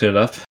are you looking it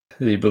up?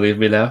 Do you believe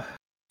me now?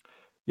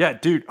 Yeah,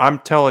 dude, I'm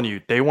telling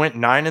you, they went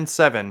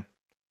 9-7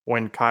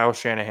 when Kyle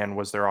Shanahan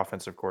was their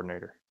offensive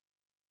coordinator.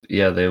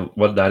 Yeah, they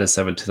won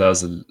 9-7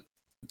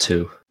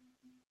 2002.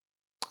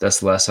 That's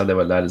the last time they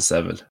went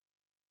 9-7.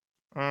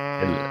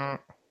 And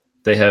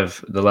they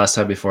have the last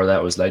time before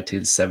that was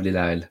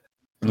 1979.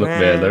 Look,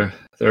 man,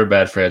 they're a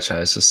bad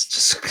franchise.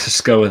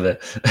 Just go with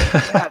it.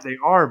 Yeah, they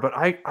are. But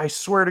I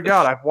swear to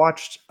God, I've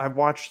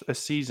watched a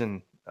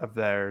season of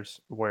theirs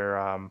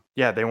where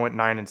they went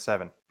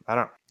 9-7.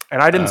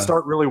 I didn't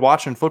start really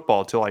watching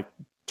football until like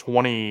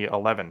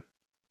 2010,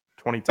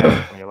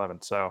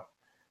 2011. So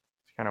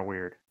it's kind of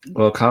weird.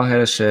 Well,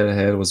 Kyle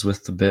Shanahan was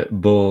with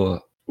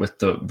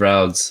the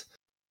Browns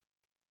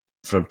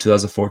from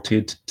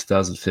 2014 to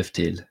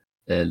 2015,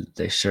 and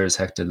they sure as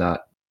heck did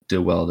not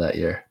do well that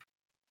year.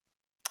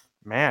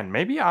 Man,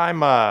 maybe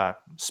I'm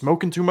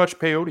smoking too much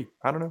peyote.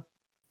 I don't know.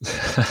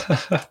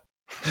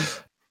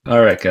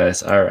 All right,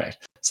 guys. All right.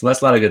 So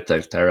that's not a good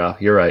thing, Tyrell.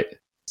 You're right.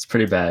 It's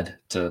pretty bad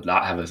to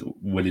not have a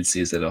winning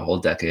season a whole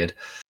decade.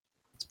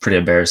 It's pretty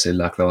embarrassing,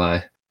 not gonna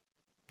lie.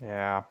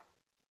 Yeah.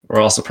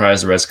 We're all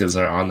surprised the Redskins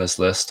are on this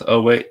list.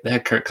 Oh, wait, they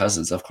had Kirk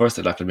Cousins. Of course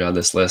they're not gonna be on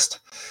this list.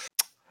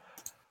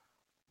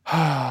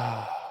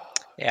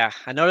 Yeah,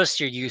 I noticed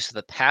your use of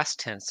the past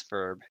tense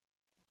verb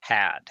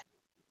had.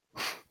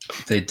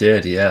 They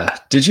did, yeah.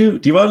 Do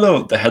you want to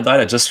know the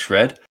headline I just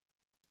read?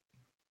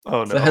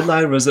 Oh, no. The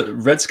headline was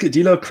Redskin. Do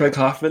you know Craig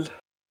Hoffman?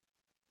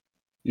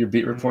 Your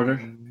beat reporter?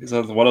 He's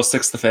on the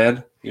 106 The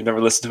Fan. You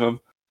never listened to him?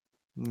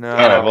 No.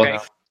 Okay.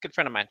 Good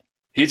friend of mine.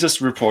 He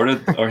just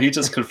reported, or he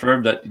just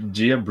confirmed that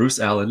GM Bruce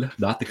Allen,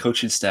 not the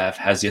coaching staff,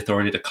 has the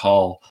authority to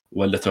call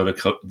when to throw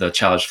the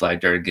challenge flag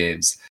during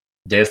games.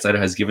 Dan Snyder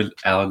has given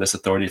Allen this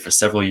authority for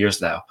several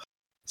years now.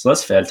 So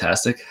that's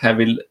fantastic.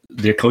 Having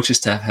their coaching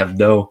staff have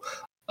no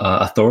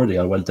authority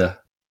on when to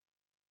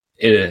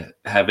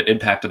have an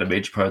impact on a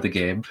major part of the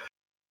game.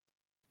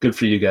 Good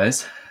for you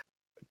guys.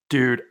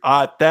 Dude,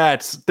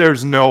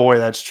 there's no way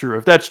that's true.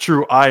 If that's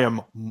true, I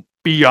am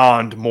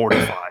beyond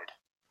mortified.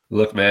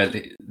 Look,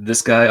 man,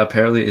 this guy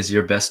apparently is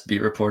your best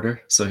beat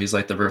reporter. So he's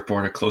like the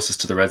reporter closest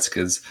to the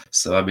Redskins.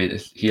 So, I mean,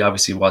 he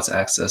obviously wants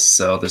access.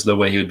 So there's no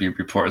way he would be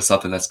reporting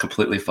something that's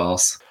completely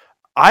false.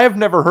 I have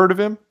never heard of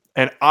him,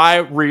 and I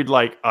read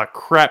like a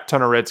crap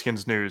ton of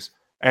Redskins news.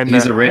 And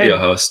he's a radio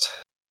host.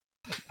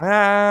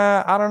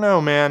 I don't know,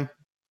 man.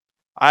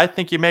 I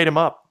think you made him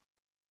up.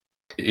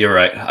 You're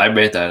right. I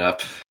made that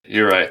up.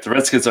 You're right. The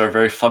Redskins are a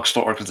very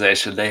functional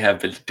organization. They have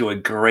been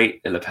doing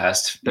great in the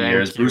past few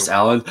years. Bruce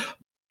Allen,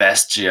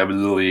 best GM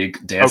in the league.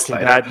 Dan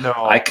Snyder.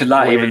 I could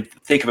not even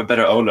think of a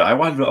better owner. I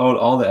wanted to own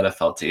all the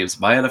NFL teams.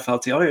 My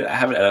NFL team, I don't even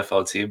have an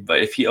NFL team,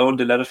 but if he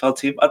owned an NFL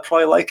team, I'd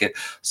probably like it.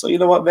 So you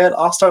know what, man?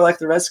 I'll start like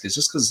the Redskins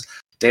just because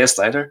Dan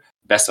Snyder,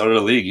 best owner of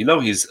the league. You know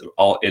he's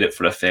all in it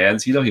for the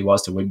fans. You know he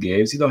wants to win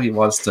games. You know he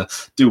wants to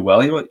do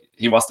well.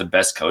 He wants the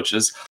best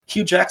coaches.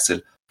 Hugh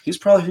Jackson. He's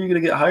probably who you're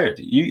going to get hired.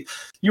 You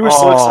were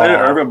so excited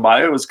Urban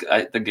Meyer was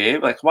at the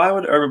game. Like, why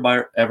would Urban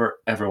Meyer ever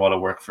want to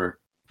work for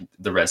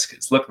the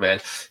Redskins? Look, man,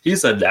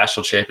 he's a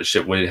national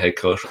championship winning head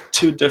coach for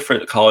 2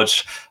 different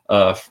colleges.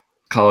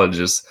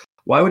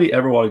 Why would he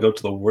ever want to go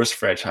to the worst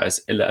franchise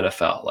in the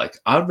NFL? Like,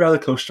 I'd rather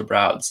coach the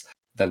Browns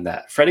than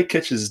that. Freddie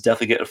Kitchens is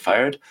definitely getting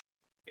fired,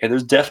 and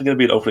there's definitely going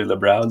to be an opening in the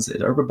Browns,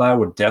 and Urban Meyer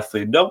would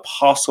definitely, no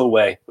possible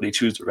way would he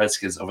choose the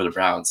Redskins over the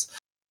Browns.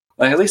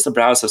 Like, at least the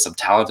Browns have some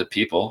talented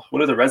people. What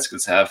do the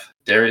Redskins have?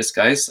 Darius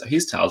Geis,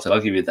 he's talented. I'll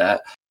give you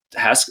that.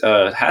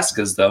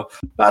 Haskins, though,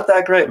 not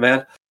that great,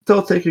 man.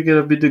 Don't think you're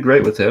going to do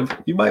great with him.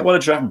 You might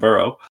want to draft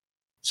Burrow.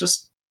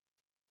 Just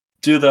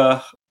do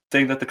the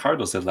thing that the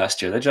Cardinals did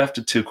last year. They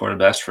drafted 2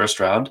 quarterbacks first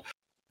round.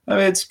 I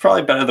mean, it's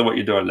probably better than what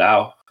you're doing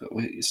now.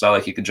 It's not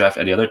like you can draft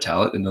any other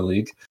talent in the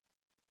league.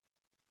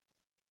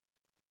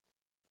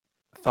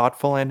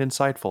 Thoughtful and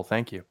insightful.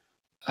 Thank you.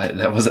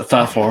 That wasn't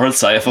thoughtful or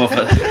insightful,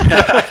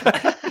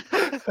 but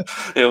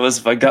it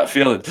was my gut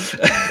feeling.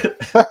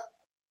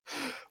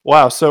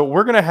 Wow. So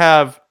we're going to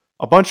have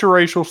a bunch of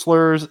racial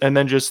slurs, and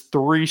then just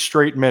 3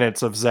 straight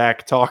minutes of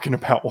Zach talking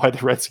about why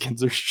the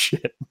Redskins are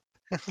shit.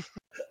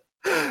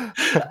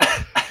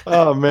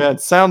 Oh man,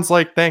 sounds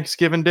like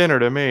Thanksgiving dinner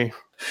to me.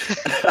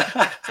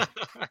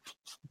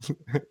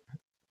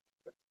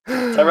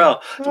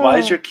 Tyrell, why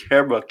does your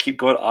camera keep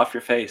going off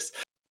your face?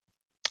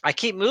 I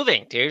keep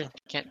moving, dude.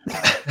 Can't.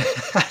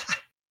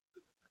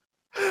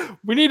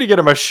 We need to get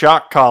him a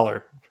shock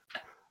collar.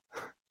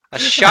 A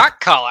shock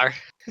collar.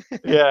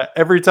 Yeah,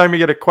 every time you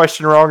get a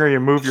question wrong or you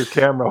move your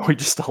camera, we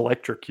just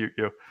electrocute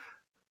you.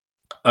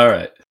 All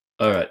right,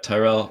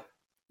 Tyrell.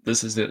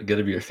 This is going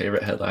to be your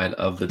favorite headline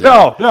of the day.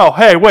 No,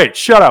 hey, wait,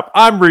 shut up.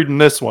 I'm reading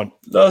this one.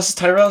 No, this is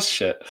Tyrell's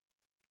shit.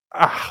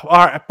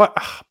 All right,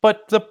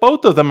 but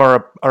both of them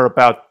are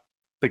about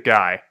the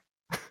guy.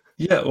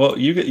 Yeah, well,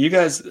 you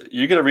guys,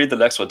 you're going to read the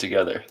next one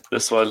together.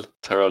 This one,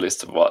 Tyrell needs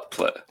to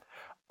play.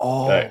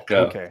 Oh, right,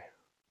 go. Okay.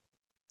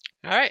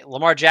 All right,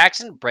 Lamar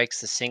Jackson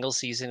breaks the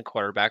single-season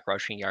quarterback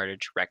rushing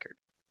yardage record.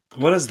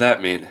 What does that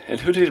mean? And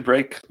who did he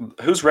break?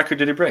 Whose record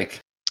did he break?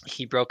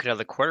 He broke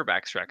another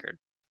quarterback's record.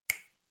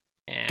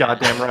 And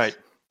Goddamn right.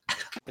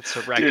 it's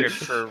a record Dude.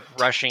 for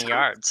rushing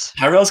yards.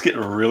 Tyrell's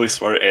getting really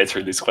smart at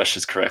answering these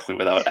questions correctly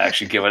without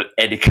actually giving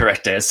any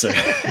correct answer.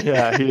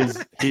 Yeah,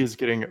 he's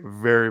getting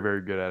very,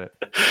 very good at it.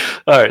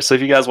 All right, so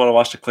if you guys want to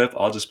watch the clip,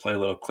 I'll just play a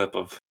little clip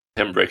of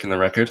him breaking the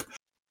record.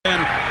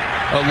 And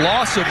a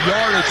loss of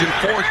yardage and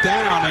 4th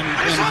down, and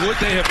what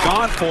they have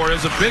gone for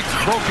is a big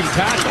broken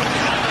tackle.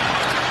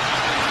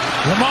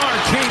 Lamar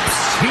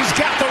he's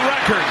got the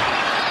record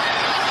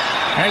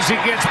as he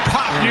gets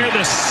popped near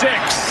the 6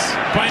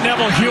 by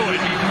Neville Hewitt.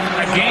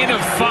 A gain of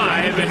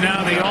 5, and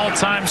now the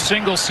all-time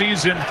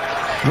single-season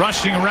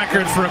rushing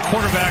record for a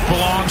quarterback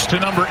belongs to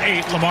number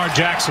 8, Lamar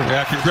Jackson.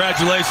 Yeah,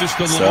 congratulations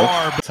to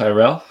Lamar.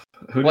 Tyrell,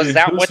 Was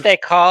that what they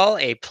call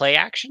a play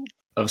action?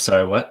 I'm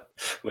sorry, what?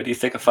 What do you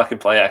think a fucking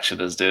play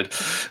action is, dude?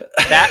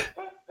 That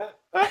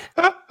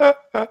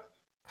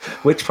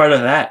Which part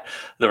of that?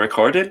 The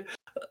recorded?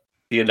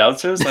 The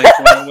announcers? Like,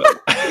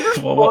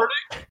 what?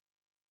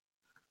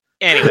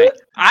 Anyway,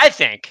 I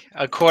think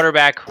a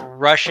quarterback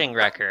rushing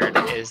record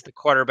is the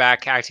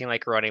quarterback acting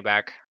like a running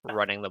back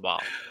running the ball.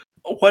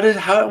 What is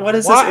this? What?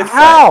 Insight?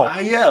 How?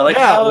 Yeah, like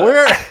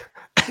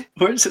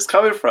where's this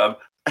coming from?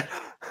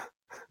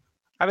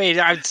 I mean,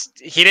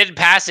 he didn't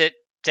pass it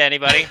to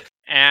anybody,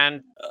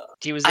 and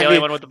he was the only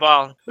one with the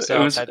ball.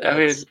 So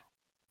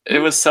it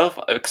was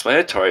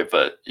self-explanatory,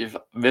 but you've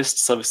missed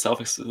some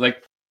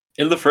like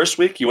in the first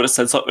week you would have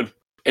said something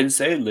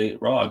insanely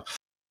wrong.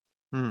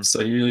 So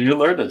you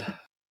learned it.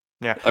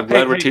 Yeah, I'm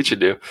glad we're teaching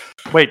you.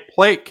 Wait,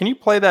 can you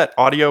play that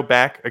audio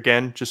back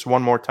again, just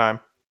one more time?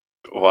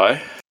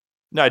 Why?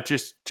 No,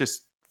 just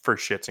for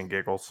shits and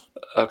giggles.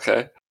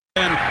 Okay.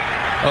 And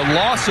a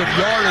loss of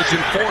yardage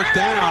and 4th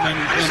down,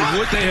 and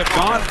what they have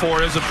gone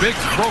for is a big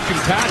broken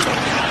tackle.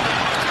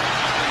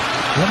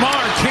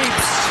 Lamar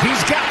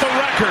he's got the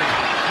record.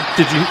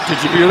 Did you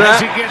hear that?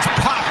 As he gets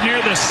popped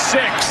near the 6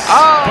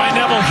 by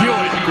Neville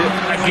Hewitt.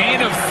 A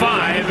gain of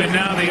 5, and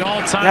now the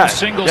all-time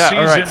single-season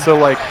all right. So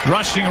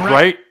rushing record.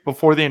 Right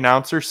before the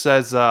announcer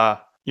says,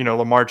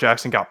 Lamar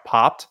Jackson got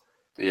popped.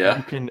 Yeah.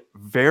 You can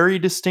very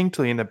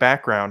distinctly in the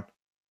background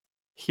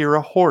hear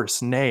a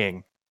horse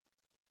neighing.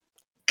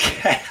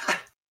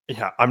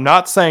 Yeah, I'm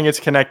not saying it's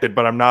connected,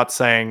 but I'm not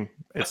saying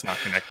it's not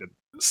connected.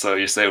 So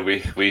you say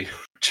we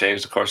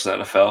changed the course of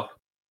the NFL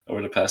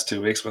over the past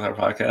 2 weeks with our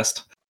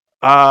podcast?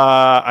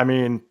 I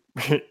mean,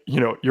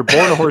 you're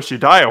born a horse, you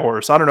die a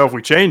horse. I don't know if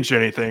we changed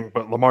anything,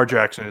 but Lamar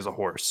Jackson is a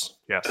horse.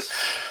 Yes.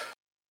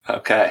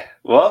 Okay.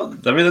 Well,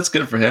 I mean, that's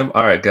good for him.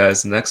 All right,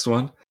 guys, next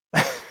one.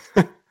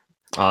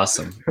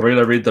 Awesome. We're going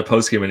to read the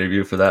post-game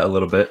interview for that a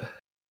little bit.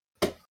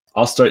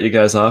 I'll start you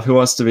guys off. Who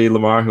wants to be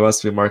Lamar? Who wants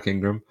to be Mark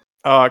Ingram?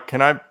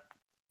 Can I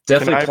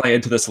definitely play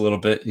into this a little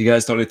bit? You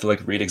guys don't need to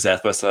read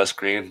exactly what's on the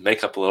screen.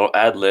 Make up a little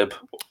ad lib.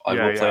 I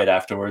will play it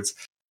afterwards.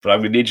 But I'm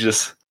going to need you to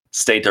just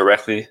stay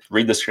directly,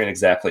 read the screen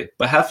exactly,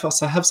 but have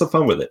some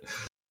fun with it.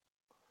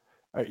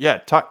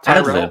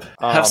 Tyrell.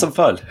 Have some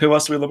fun. Who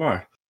wants to be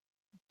Lamar?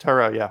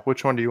 Tyrell, yeah.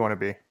 Which one do you want to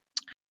be?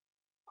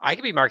 I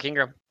could be Mark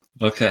Ingram.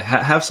 Okay,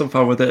 have some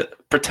fun with it.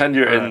 Pretend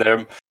you're in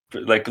there.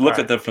 Look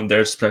at them from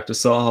their perspective.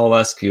 So I'll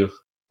ask you.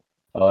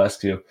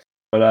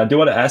 But I do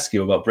want to ask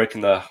you about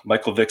breaking the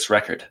Michael Vick's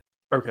record.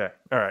 Okay.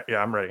 All right.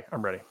 Yeah, I'm ready. All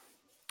right.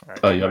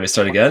 Oh, you want me to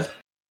start again?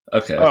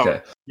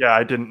 Okay. Yeah,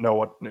 I didn't know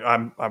what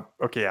I'm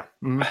okay, yeah.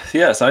 Mm-hmm.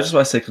 Yeah, so I just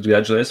want to say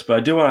congratulations, but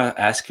I do want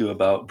to ask you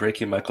about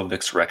breaking Michael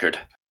Vick's record.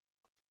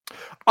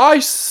 I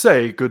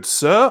say, good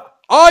sir,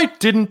 I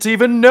didn't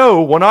even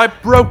know when I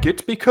broke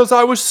it because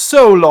I was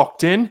so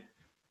locked in.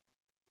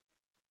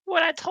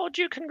 When I told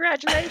you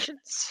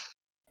congratulations.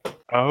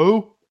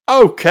 Oh,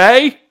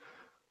 okay.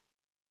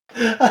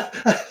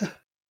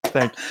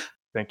 Thank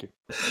you.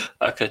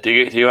 Okay, do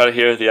you want to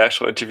hear the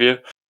actual interview?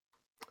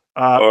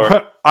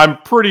 I'm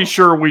pretty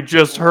sure we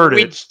just heard it.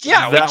 We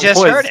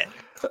just heard it.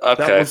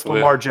 Okay, that was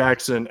Lamar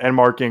Jackson and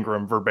Mark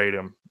Ingram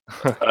verbatim.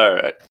 All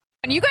right.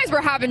 And you guys were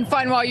having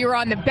fun while you were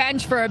on the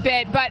bench for a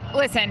bit, but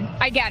listen,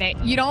 I get it.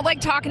 You don't like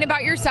talking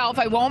about yourself.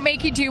 I won't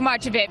make you do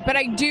much of it, but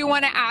I do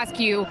want to ask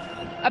you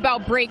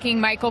about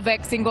breaking Michael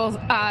Vick's single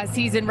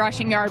season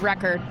rushing yard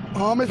record.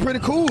 It's pretty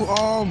cool.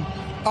 I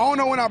don't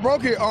know when I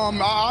broke it.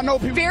 I know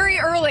people very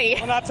early.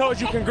 When I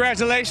told you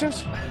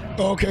congratulations.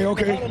 Okay.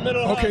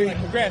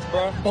 Congrats,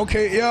 bro.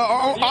 Okay, yeah.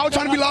 I was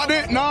trying to be locked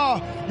in.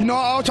 Nah,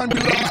 I was trying to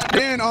be locked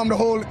in. The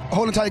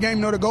whole entire game.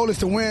 The goal is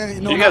to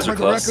win. You guys are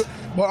close. Record,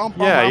 but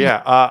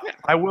Yeah.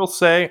 I will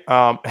say,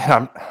 I'm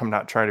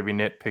not trying to be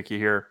nitpicky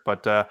here,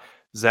 but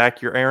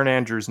Zach, your Aaron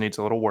Andrews needs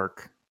a little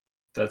work.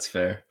 That's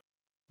fair.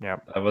 Yeah.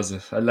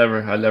 I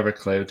never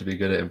claimed to be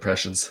good at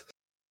impressions.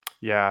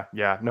 Yeah.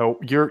 No,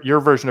 your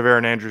version of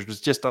Aaron Andrews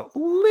was just a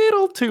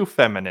little too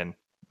feminine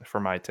for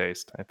my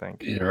taste, I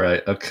think. You're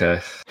right. Okay.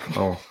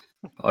 Oh,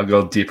 I'll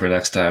go deeper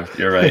next time.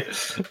 You're right.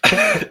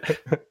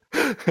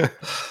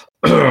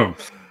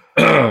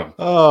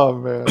 Oh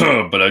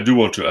man. But I do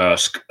want to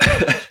ask.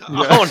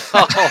 Oh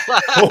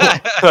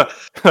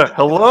no.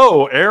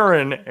 Hello,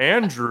 Aaron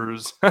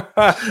Andrews.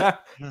 How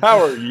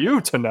are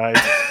you tonight?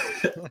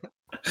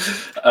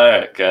 All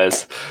right,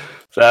 guys.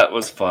 That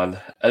was fun.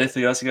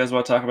 Anything else you guys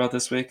want to talk about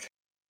this week?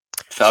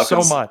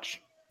 Falcons? So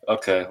much.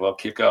 Okay, well,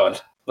 keep going.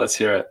 Let's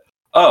hear it.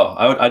 Oh,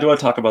 I do want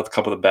to talk about a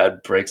couple of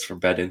bad breaks for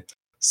betting.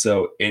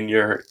 So in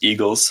your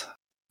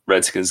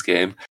Eagles-Redskins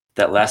game,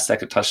 that last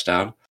second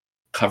touchdown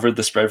covered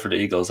the spread for the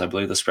Eagles. I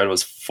believe the spread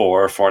was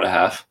 4 or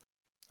 4.5.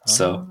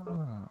 So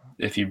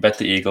if you bet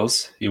the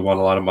Eagles, you won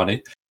a lot of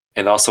money.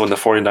 And also in the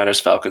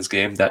 49ers-Falcons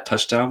game, that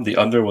touchdown, the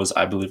under was,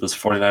 I believe, was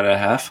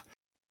 49.5.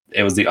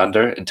 It was the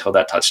under until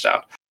that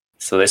touchdown.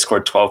 So they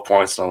scored 12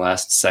 points in the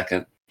last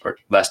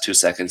 2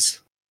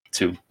 seconds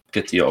to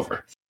get the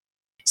over.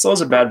 So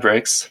those are bad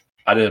breaks.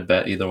 I didn't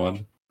bet either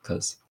one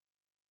because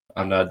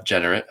I'm not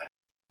degenerate.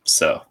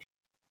 So.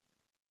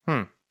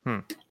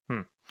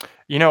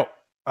 You know,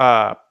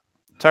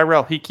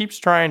 Tyrell, he keeps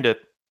trying to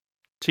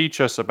teach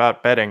us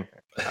about betting.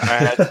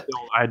 I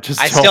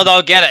still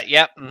don't get it.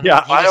 Yep.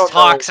 Yeah, he just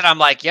talks, and I'm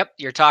like, "Yep,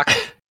 you're talking."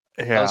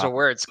 Yeah. Those are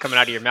words coming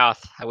out of your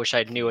mouth. I wish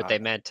I knew what they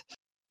meant.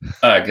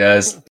 All right,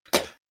 guys.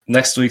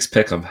 Next week's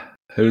pick'em.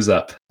 Who's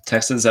up?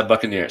 Texans at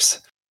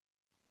Buccaneers.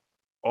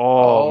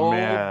 Oh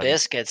man,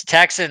 biscuits,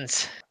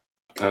 Texans.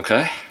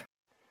 Okay.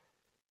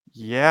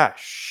 Yeah,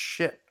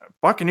 shit.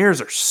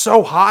 Buccaneers are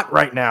so hot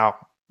right now.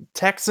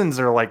 Texans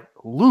are like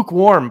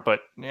lukewarm,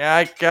 but yeah,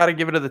 I gotta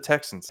give it to the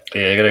Texans.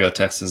 Yeah, you gotta go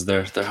Texans.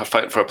 They're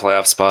fighting for a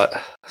playoff spot,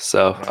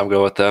 so I'm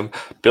going with them.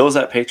 Bills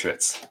at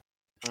Patriots.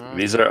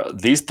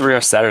 These three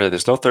are Saturday.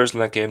 There's no Thursday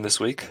night game this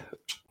week,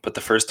 but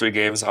the first 3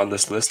 games on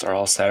this list are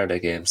all Saturday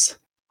games.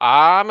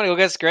 I'm gonna go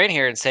against the grain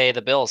here and say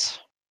the Bills.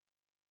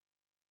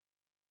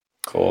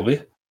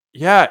 Colby.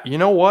 Yeah, you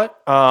know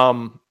what?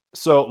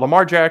 So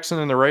Lamar Jackson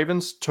and the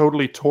Ravens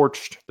totally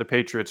torched the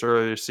Patriots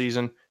earlier this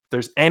season. If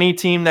there's any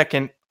team that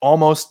can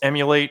almost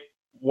emulate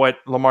what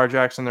Lamar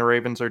Jackson and the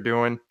Ravens are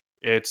doing,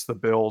 it's the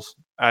Bills.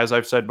 As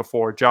I've said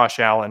before, Josh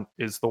Allen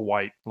is the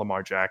white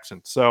Lamar Jackson.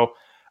 So,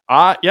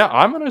 yeah,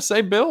 I'm going to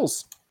say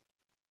Bills.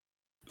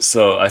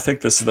 So I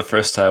think this is the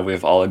first time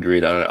we've all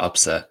agreed on an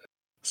upset.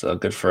 So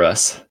good for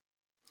us.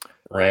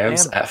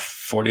 Rams at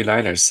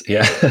 49ers.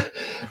 Yeah.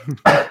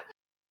 I'm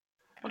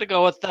going to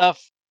go with the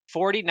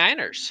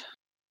 49ers.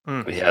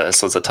 Yeah,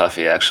 this one's a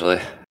toughie, actually.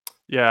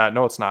 Yeah,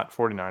 no, it's not.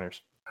 49ers.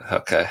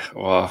 Okay,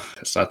 well,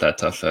 it's not that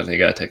tough then. You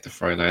got to take the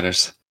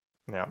 49ers.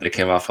 Yeah. They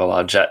came off a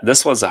lot.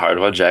 This one's a hard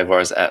one.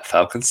 Jaguars at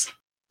Falcons.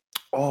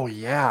 Oh,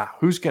 yeah.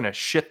 Who's going to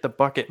shit the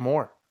bucket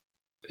more?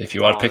 If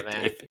you want to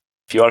pick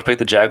if you want to pick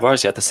the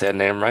Jaguars, you have to say a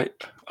name right.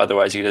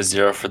 Otherwise, you get a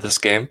 0 for this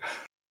game.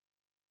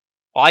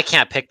 Well, I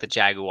can't pick the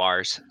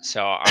Jaguars,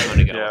 so I'm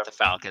going to go with the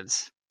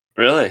Falcons.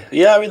 Really?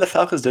 Yeah, I mean, the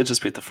Falcons did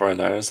just beat the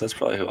 49ers. That's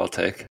probably who I'll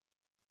take.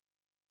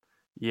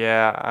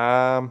 Yeah,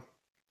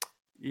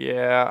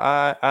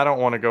 I don't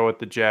want to go with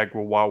the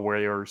Jaguar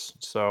Warriors,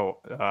 so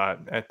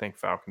I think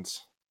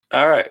Falcons.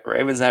 All right,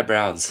 Ravens at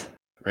Browns.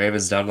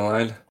 Ravens down the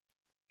line.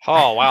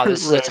 Oh, wow,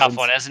 this is a tough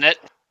one, isn't it?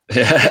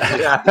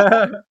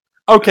 Yeah.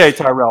 Okay,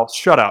 Tyrell,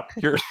 shut up.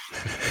 You're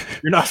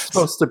not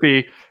supposed to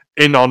be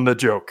in on the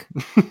joke.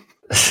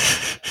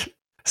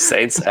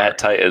 Saints at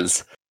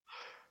Titans.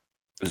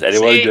 Is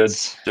anyone good?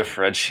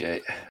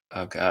 Differentiate.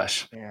 Oh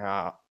gosh.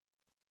 Yeah.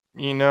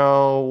 You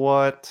know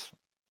what?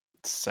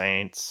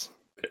 Saints.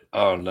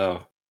 Oh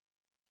no.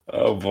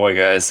 Oh boy,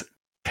 guys.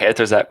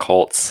 Panthers at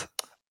Colts.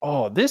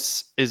 Oh,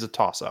 this is a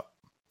toss-up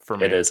for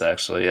me. It is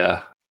actually,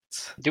 yeah.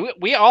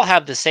 We all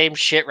have the same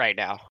shit right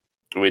now.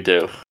 We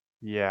do.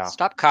 Yeah.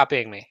 Stop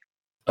copying me.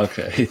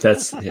 Okay,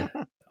 that's yeah.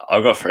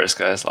 I'll go first,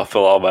 guys. I'll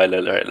fill all mine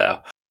in right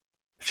now.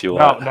 If you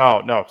want.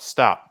 No,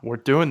 stop. We're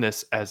doing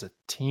this as a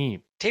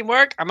team.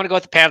 Teamwork. I'm gonna go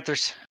with the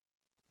Panthers.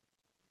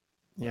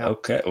 Yeah.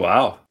 Okay.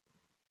 Wow.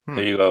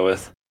 Who you go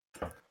with?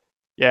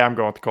 Yeah, I'm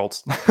going with the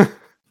Colts.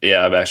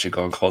 Yeah, I'm actually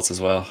going Colts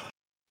as well.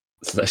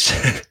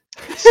 Just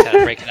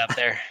gotta break it up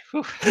there.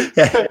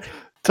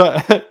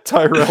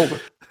 Tyrell,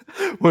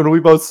 when we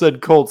both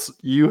said Colts,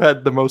 you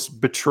had the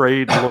most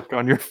betrayed look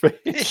on your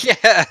face.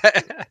 Yeah.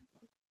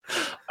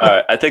 All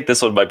right, I think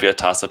this one might be a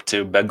toss-up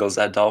too.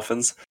 Bengals at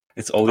Dolphins.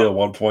 It's only a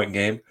 1-point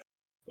game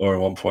or a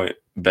 1-point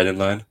betting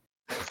line.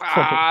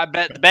 I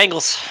bet the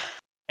Bengals.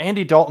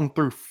 Andy Dalton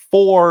threw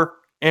 4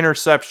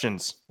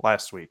 interceptions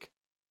last week.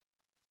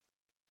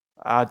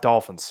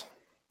 Dolphins.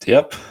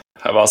 Yep.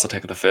 I'm also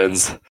taking the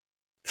Fins.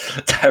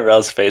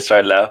 Tyrell's face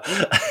right now.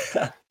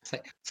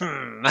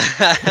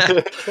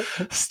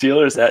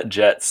 Steelers at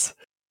Jets.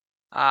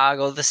 I'll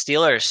go with the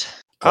Steelers.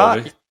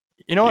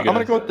 You know what? I'm going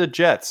to go with the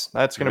Jets.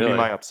 That's going to be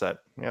my upset.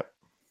 Yep.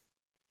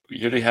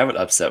 You already have an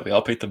upset. We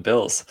all picked the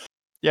Bills.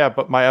 Yeah,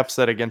 but my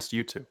upset against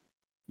you two.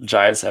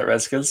 Giants at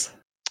Redskins.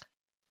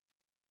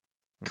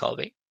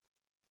 Colby.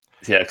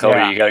 Yeah, Colby,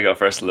 you got to go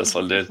first on this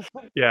one, dude.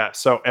 Yeah,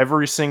 so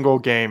every single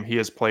game he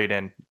has played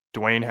in,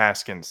 Dwayne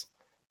Haskins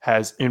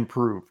has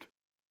improved.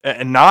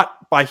 And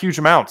not by huge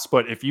amounts,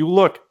 but if you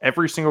look,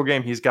 every single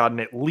game he's gotten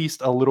at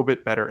least a little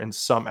bit better in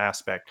some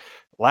aspect.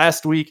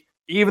 Last week,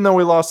 even though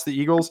we lost the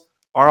Eagles,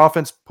 our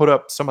offense put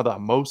up some of the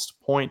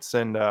most points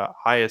and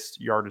highest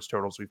yardage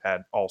totals we've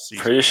had all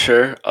season. Pretty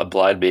sure a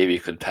blind baby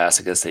could pass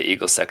against the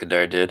Eagles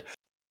secondary, dude.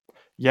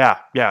 Yeah.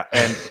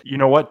 And you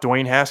know what?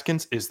 Dwayne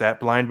Haskins is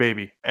that blind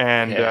baby.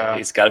 And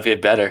he's got to be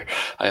better,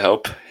 I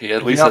hope. He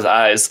at least has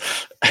eyes.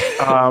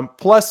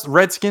 Plus,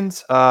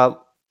 Redskins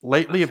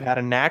lately have had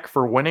a knack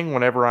for winning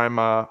whenever I'm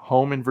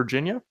home in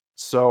Virginia.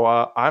 So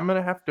I'm going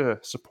to have to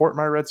support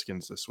my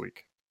Redskins this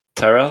week.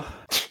 Tyrell?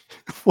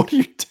 What are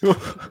you doing?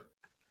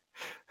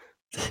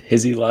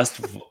 Has he lost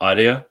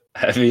audio?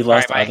 Have you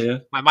lost audio?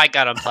 My mic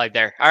got unplugged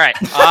there. All right.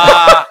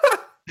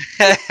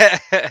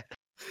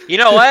 You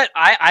know what?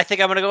 I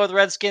think I'm going to go with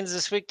Redskins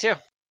this week, too.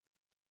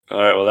 All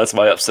right, well, that's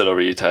my upset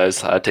over you,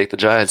 Tyz. I take the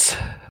Giants.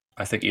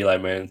 I think Eli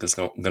Manning is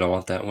going to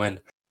want that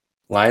win.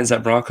 Lions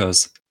at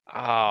Broncos.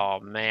 Oh,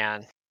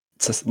 man.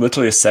 It's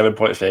literally a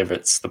 7-point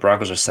favorites. The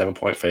Broncos are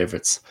 7-point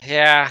favorites.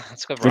 Yeah,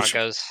 let's go Broncos.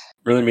 Which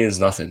really means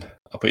nothing.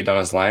 I'll put you down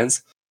as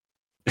Lions.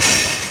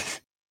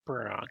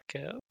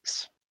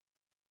 Broncos.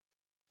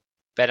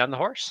 Bet on the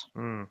horse.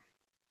 Mm.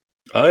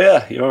 Oh,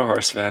 yeah. You're a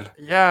horse fan.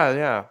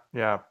 Yeah.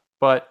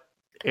 But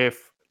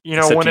if,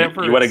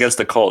 whenever... You went against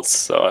the Colts,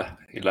 so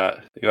you're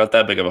not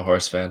that big of a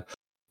horse fan.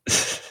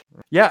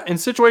 Yeah, in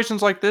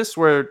situations like this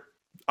where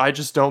I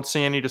just don't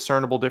see any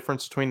discernible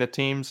difference between the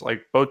teams,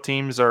 like both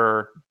teams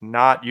are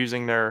not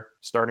using their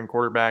starting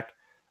quarterback,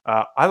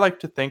 I like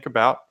to think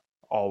about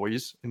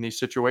always in these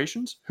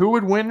situations, who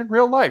would win in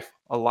real life,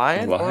 a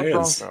Lion or a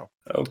Bronco?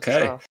 Okay.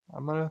 So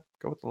I'm going to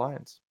go with the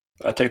Lions.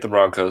 I take the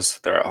Broncos.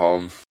 They're at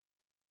home.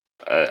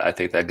 I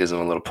think that gives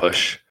them a little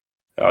push.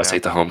 I always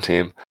take the home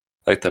team,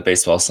 like the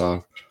baseball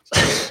song.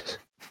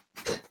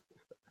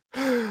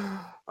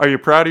 Are you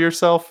proud of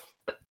yourself?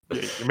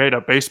 You made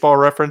a baseball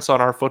reference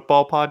on our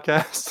football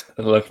podcast.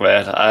 Look,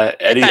 man,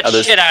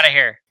 Shit out of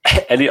here.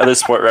 Any other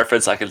sport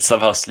reference I can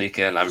somehow sneak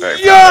in, I'm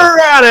very proud You're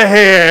out of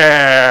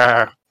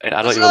here. And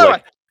I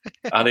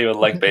don't even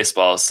like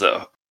baseball,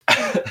 so.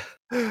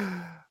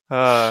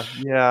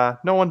 Yeah,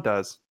 no one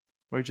does.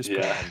 We just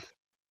pretend.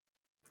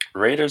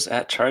 Raiders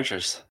at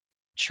Chargers.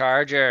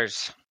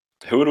 Chargers.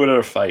 Who would win in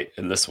a fight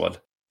in this one?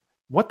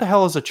 What the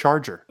hell is a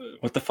charger?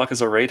 What the fuck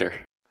is a Raider?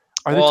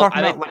 Are they talking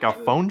about like a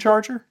phone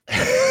charger?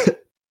 I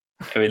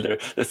mean,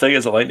 the thing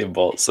is a lightning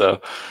bolt,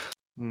 so.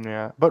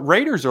 Yeah, but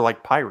Raiders are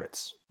like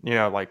pirates.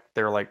 Like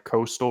they're like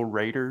coastal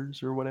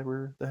raiders or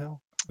whatever the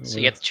hell. So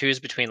you get to choose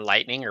between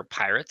lightning or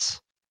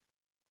pirates?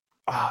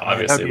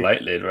 Obviously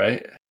lightning,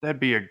 right? That'd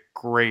be a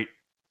great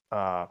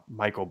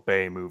Michael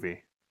Bay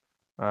movie.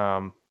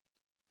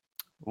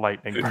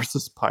 Lightning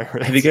versus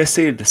pirates. Have you guys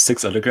seen The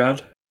Six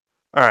Underground?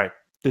 All right.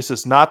 This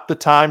is not the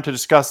time to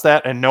discuss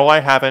that. And no,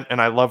 I haven't.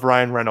 And I love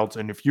Ryan Reynolds.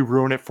 And if you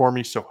ruin it for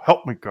me, so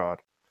help me God.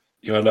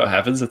 You want to know what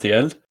happens at the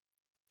end?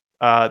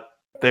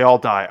 They all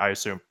die, I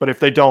assume. But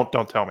if they don't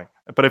tell me.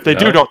 But if they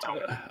do, don't tell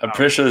me. I'm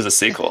pretty sure there's a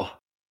sequel.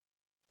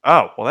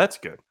 Oh, well, that's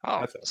good.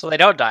 Oh, so they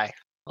don't die.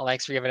 Well,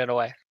 thanks for giving it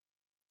away.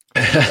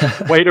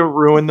 Way to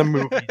ruin the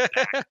movie.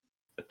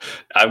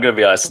 I'm going to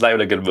be honest. It's not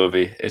even a good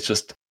movie. It's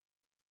just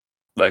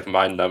like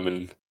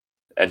mind-numbing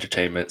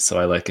entertainment, so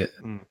I like it.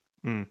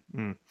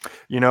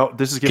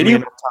 This is giving me.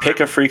 Can you pick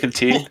a freaking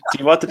team? Do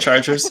you want the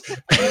Chargers?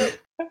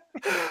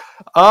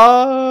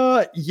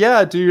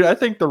 Yeah, dude. I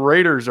think the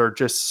Raiders are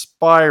just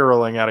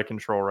spiraling out of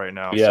control right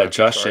now. Yeah, so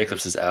Josh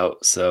Jacobs is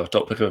out, so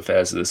don't pick him in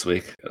fantasy this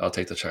week. I'll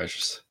take the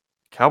Chargers.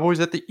 Cowboys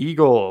at the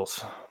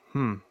Eagles.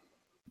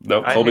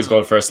 Nope, Colby's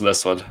going first in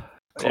this one.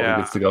 Colby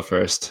gets to go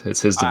first.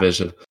 It's his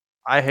division.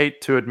 I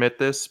hate to admit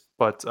this,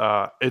 but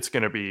it's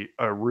going to be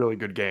a really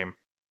good game.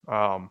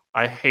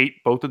 I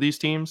hate both of these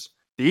teams.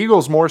 The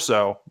Eagles more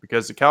so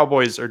because the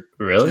Cowboys are...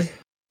 Really?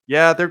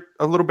 Yeah, they're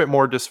a little bit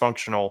more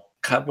dysfunctional.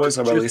 Cowboys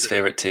are my least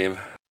favorite team.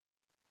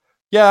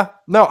 Yeah.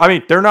 No, I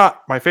mean, they're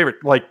not my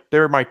favorite. Like,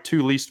 they're my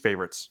two least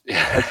favorites.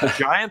 Yeah. Like the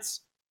Giants,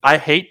 I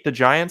hate the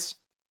Giants,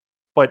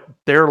 but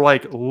they're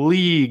like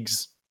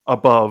leagues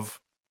above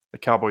the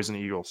Cowboys and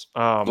the Eagles.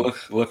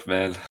 Look,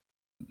 man.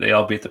 They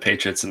all beat the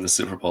Patriots in the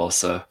Super Bowl,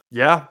 so...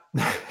 Yeah.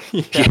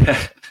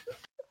 Yeah.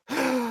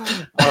 I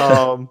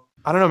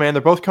don't know, man.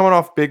 They're both coming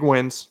off big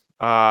wins.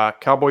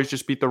 Cowboys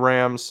just beat the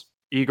Rams.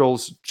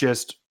 Eagles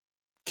just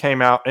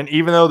came out, and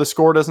even though the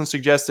score doesn't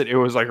suggest it, it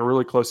was like a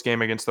really close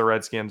game against the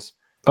Redskins.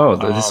 Oh,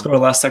 they scored a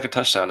last-second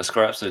touchdown. The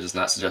score absolutely does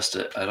not suggest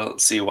it. I don't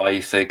see why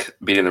you think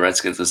beating the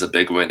Redskins is a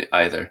big win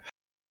either.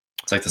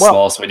 It's like the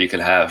smallest win you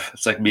can have.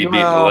 It's like me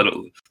beating a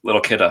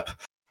little kid up.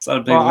 It's not a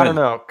big win. I don't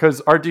know,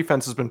 because our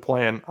defense has been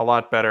playing a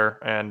lot better,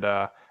 and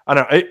I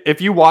don't know if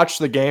you watch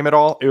the game at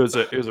all. It was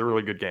a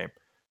really good game.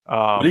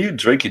 What are you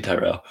drinking,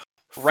 Tyrell?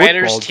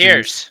 Writer's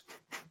Tears.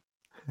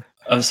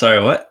 I'm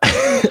sorry, what?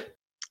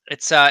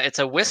 It's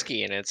a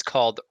whiskey and it's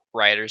called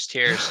Writer's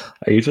Tears.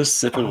 Are you just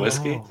sipping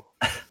whiskey?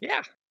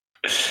 Yeah.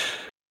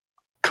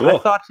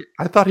 Cool.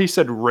 I thought he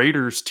said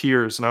Raiders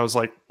Tears, and I was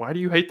like, why do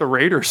you hate the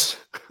Raiders?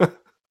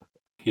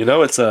 You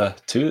know it's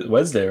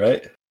Wednesday,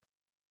 right?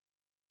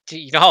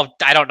 You know,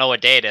 I don't know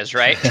what day it is,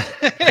 right?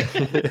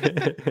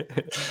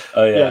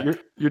 Oh yeah.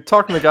 You're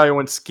talking to the guy who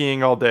went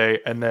skiing all day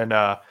and then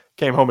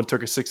came home and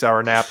took a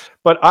 6-hour nap.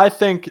 But I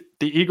think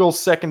the Eagles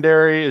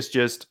secondary is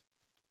just,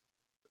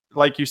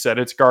 like you said,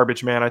 it's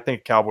garbage, man. I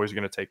think Cowboys are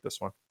going to take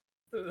this one.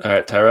 All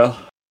right, Tyrell.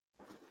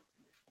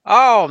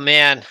 Oh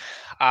man,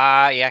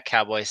 yeah,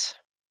 Cowboys.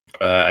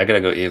 I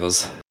gotta go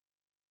Eagles.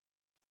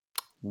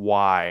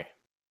 Why?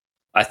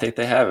 I think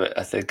they have it.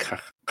 I think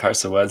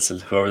Carson Wentz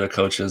and whoever the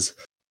coach is,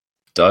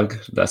 Doug.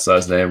 That's not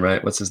his name,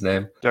 right? What's his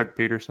name? Doug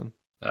Peterson.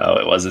 Oh,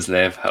 it was his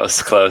name. I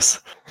was close.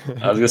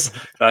 I was just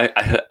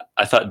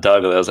I thought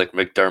Doug, and I was like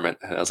McDermott,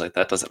 and I was like,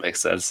 that doesn't make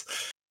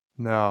sense.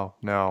 No.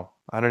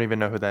 I don't even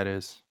know who that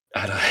is.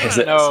 I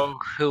don't know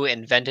who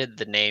invented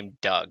the name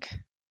Doug.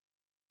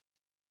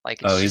 Like,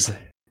 he's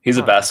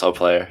a basketball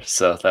player,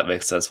 so that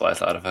makes sense why I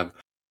thought of him.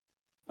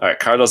 All right,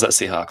 Cardinals at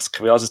Seahawks.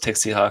 Can we all just take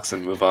Seahawks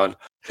and move on?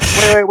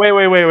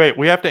 Wait.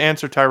 We have to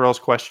answer Tyrell's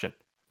question.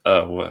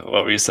 What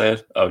were you saying?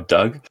 Oh,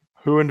 Doug?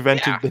 Who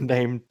invented the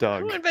name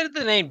Doug? Who invented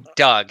the name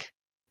Doug?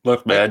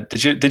 Look, man,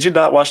 did you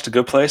not watch The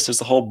Good Place?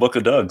 There's a whole book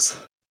of Dougs.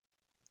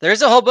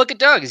 There's a whole book of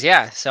Dougs,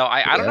 yeah. So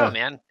I don't know,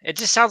 man. It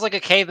just sounds like a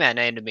caveman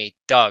name to me.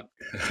 Doug.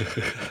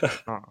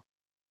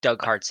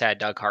 Doug Hart sad,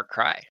 Doug Hart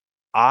cry.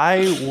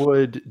 I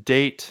would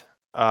date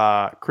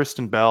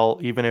Kristen Bell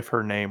even if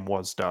her name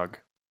was Doug.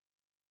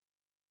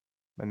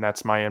 And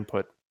that's my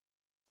input.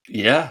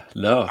 Yeah,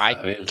 no.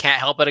 I mean, can't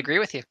help but agree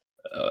with you.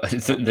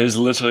 There's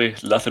literally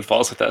nothing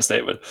false with that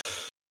statement.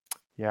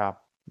 Yeah.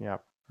 All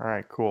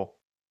right, cool.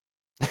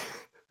 All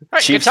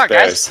right, Chiefs, good talk,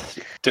 Bears.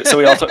 guys. So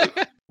we all took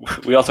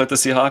the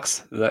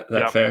Seahawks? Is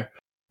that fair?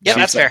 Yeah,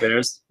 that's fair.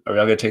 Bears? Are we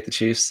all going to take the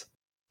Chiefs?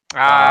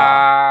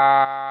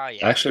 Yeah.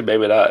 Actually,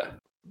 maybe not.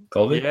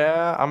 Colby?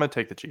 Yeah, I'm going to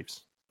take the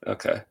Chiefs.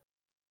 Okay.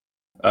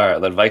 All right,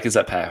 then Vikings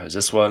at Packers.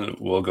 This one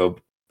will go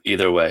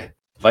either way.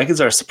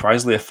 Vikings are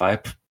surprisingly a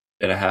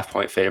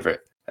 5.5-point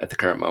favorite at the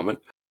current moment.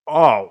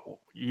 Oh,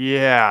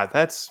 yeah,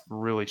 that's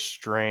really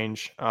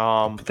strange.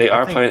 They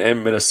are playing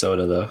in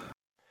Minnesota, though.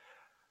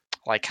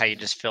 Like how you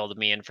just filled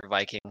me in for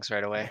Vikings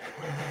right away.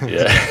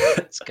 Yeah.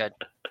 That's good.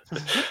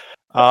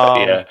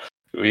 Yeah.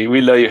 We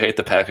know you hate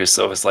the Packers,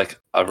 so if it's like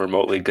a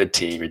remotely good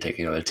team, you're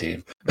taking another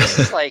team. This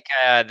is like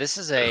this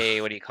is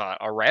a, what do you call it?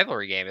 A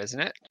rivalry game,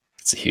 isn't it?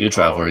 It's a huge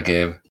rivalry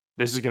game.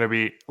 This is going to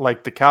be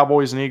like the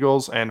Cowboys and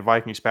Eagles and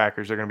Vikings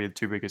Packers are going to be the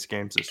two biggest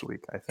games this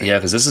week, I think. Yeah,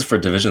 because this is for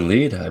division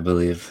lead, I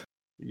believe.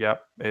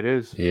 Yep, it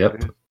is. Yep.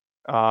 It is.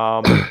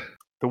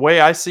 The way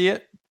I see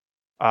it,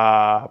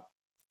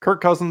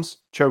 Kirk Cousins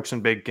chokes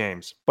in big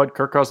games, but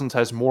Kirk Cousins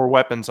has more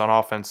weapons on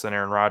offense than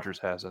Aaron Rodgers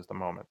has at the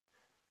moment.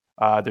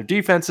 Their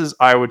defenses,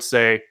 I would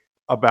say,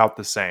 about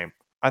the same.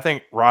 I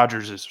think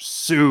Rodgers is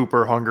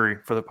super hungry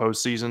for the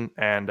postseason,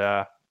 and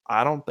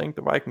I don't think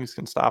the Vikings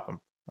can stop him.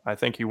 I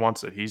think he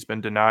wants it. He's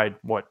been denied,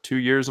 2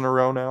 years in a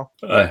row now?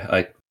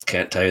 I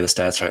can't tell you the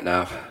stats right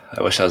now.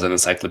 I wish I was an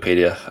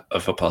encyclopedia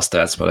of football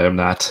stats, but I am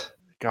not.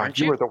 God,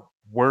 you are the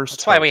worst.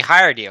 That's why we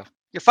hired you.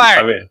 You're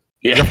fired. I mean,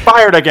 yeah. You're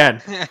fired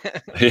again.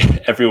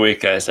 Every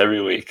week, guys.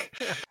 Every week.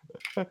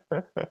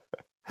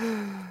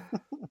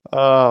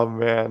 Oh,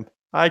 man.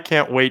 I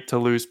can't wait to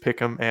lose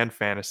Pick'em and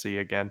Fantasy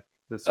again.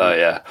 Oh,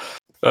 yeah.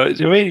 I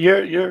mean,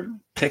 your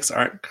picks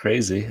aren't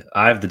crazy.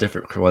 I have the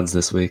different ones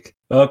this week.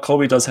 Oh,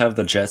 Colby does have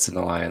the Jets and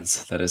the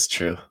Lions. That is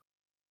true.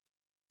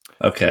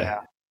 Okay.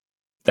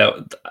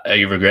 Yeah. Are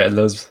you regretting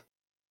those?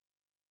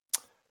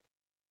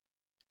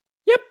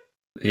 Yep.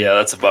 Yeah,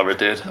 that's a bummer,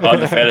 dude. On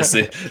the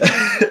fantasy.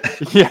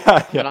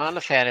 Yeah. But on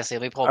the fantasy,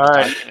 let me pull up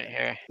the document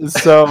here.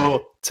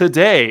 So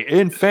today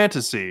in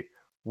fantasy,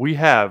 we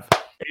have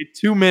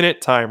a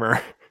 2-minute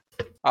timer.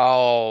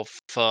 Oh,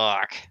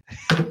 fuck.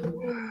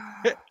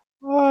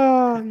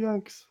 Oh,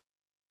 yikes.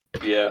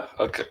 Yeah.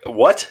 Okay.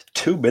 What?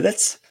 2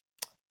 minutes?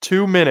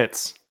 2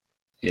 minutes.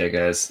 Yeah,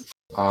 guys.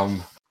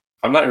 I'm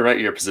not gonna write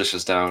your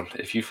positions down.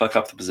 If you fuck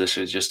up the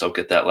positions, just don't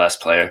get that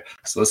last player.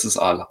 So this is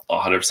on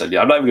 100%.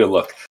 Yeah, I'm not even gonna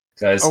look,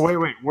 guys. Oh wait.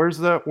 Where's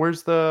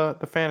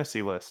the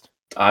fantasy list?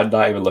 I'm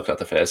not even looking at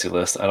the fantasy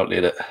list. I don't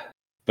need it.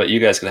 But you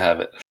guys can have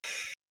it.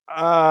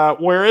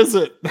 Where is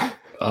it?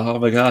 Oh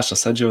my gosh, I'll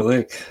send you a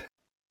link.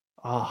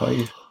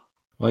 Oh.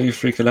 Why are you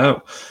freaking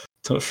out?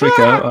 Don't freak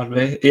out on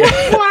me.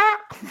 Yeah.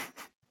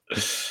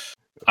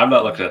 I'm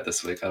not looking at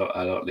this week.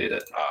 I don't need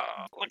it.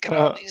 Oh, look at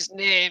all these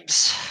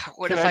names.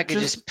 What if I could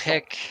just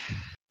pick?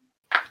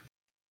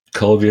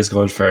 Colby is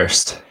going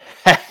first.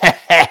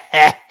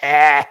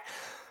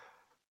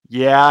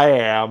 Yeah, I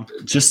am.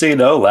 Just so you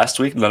know, last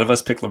week none of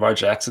us picked Lamar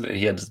Jackson, and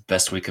he had his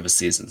best week of his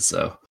season.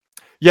 So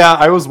Yeah,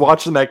 I was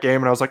watching that game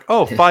and I was like,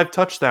 oh, 5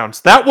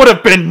 touchdowns. That would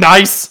have been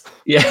nice.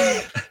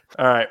 yeah.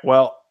 All right.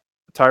 Well,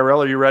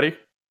 Tyrell, are you ready?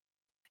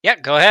 Yeah,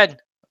 go ahead.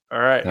 All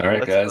right. All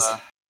right, guys.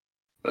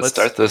 Let's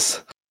start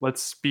this.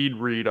 Let's speed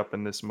read up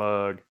in this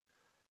mug.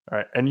 All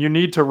right. And you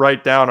need to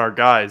write down our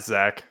guys,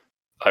 Zach.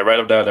 I write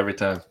them down every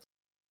time.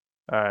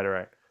 All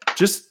right.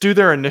 Just do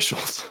their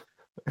initials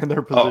and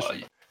their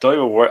position. Oh, don't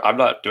even worry. I'm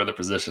not doing the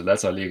position.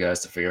 That's on you guys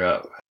to figure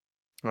out.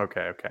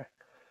 Okay.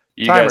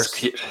 You Timers. guys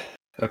keep...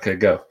 Okay,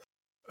 go.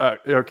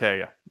 Okay,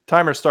 yeah.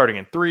 Timer starting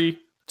in 3,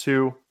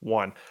 2,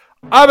 1.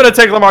 I'm going to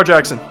take Lamar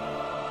Jackson.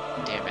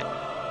 Damn it.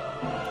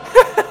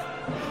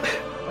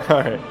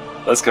 All right.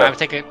 Let's go. I'm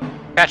taking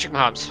Patrick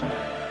Mahomes.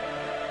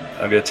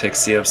 I'm going to take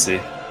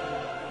CMC.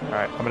 All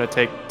right. I'm going to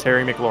take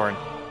Terry McLaurin.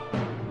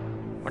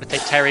 I'm going to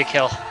take Tyreek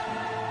Hill.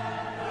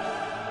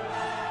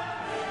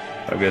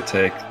 I'm going to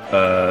take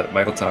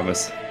Michael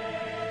Thomas.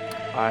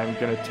 I'm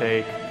going to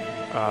take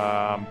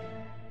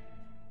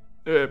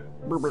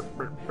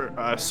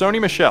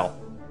Sony Michel.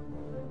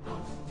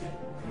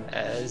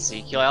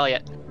 Ezekiel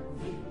Elliott.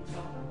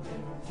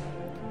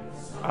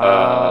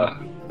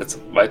 It's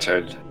my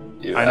turn.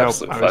 You I know.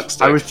 absolute I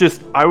fuckstick.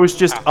 was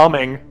just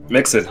umming.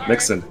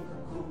 Mixon.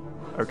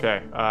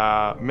 Okay.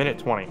 Minute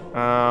 20.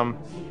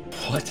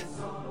 What?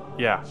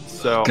 Yeah.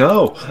 So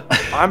Go.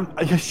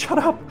 shut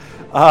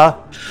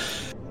up.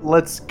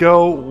 Let's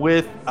go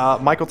with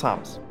Michael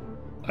Thomas.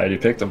 I already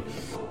picked him.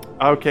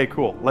 Okay,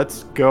 cool.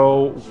 Let's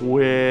go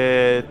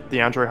with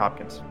DeAndre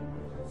Hopkins.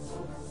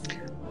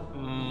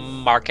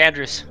 Mark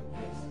Andrews.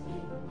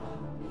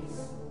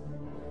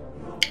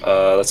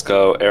 Let's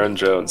go Aaron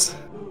Jones.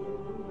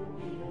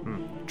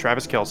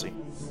 Travis Kelce.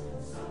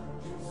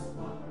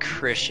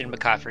 Christian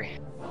McCaffrey.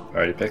 I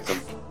already picked him.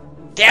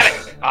 Damn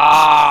it!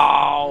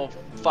 Oh,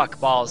 fuck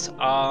balls.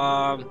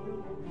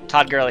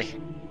 Todd Gurley.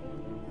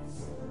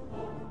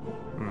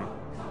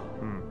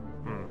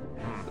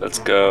 Let's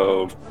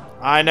go.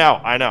 I know.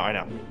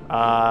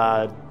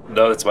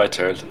 No, it's my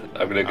turn.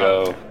 I'm gonna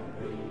go.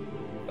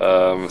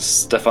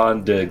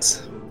 Stephon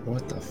Diggs.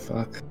 What the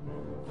fuck?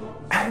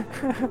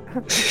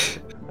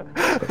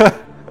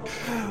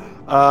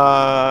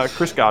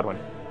 Chris Godwin.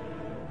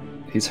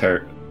 He's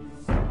hurt.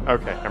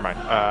 Okay, never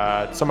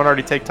mind. Someone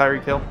already take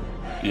Tyreek Hill?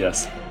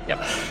 Yes.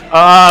 Yep.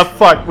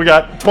 Fuck. We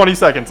got 20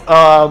 seconds.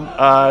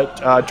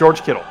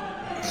 George Kittle.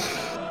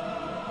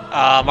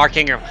 Mark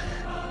Ingram.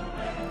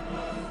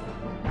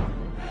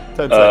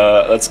 10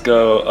 seconds. Let's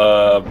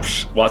go.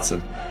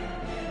 Watson.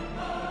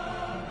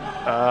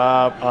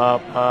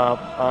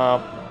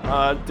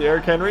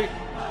 Derrick Henry.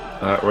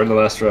 We're in the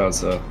last round,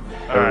 so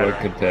everyone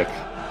right. can pick.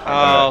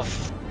 Oh,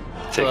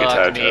 Take your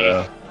time,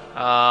 Tyrell.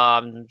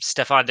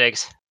 Stephon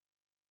Diggs.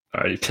 I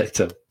already picked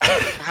him.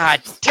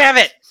 God damn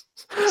it!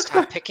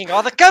 Stop picking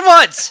all the good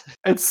ones.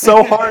 It's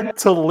so hard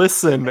to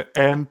listen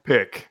and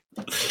pick.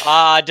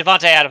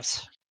 Devontae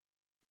Adams.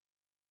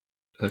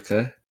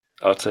 Okay.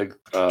 I'll take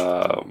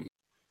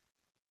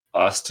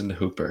Austin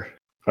Hooper.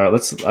 All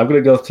right, I'm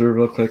gonna go through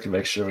real quick and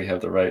make sure we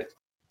have the right.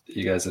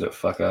 You guys didn't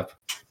fuck up.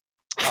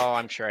 Oh,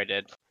 I'm sure I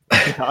did.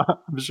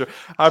 I'm sure.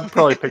 I'd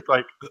probably pick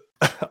like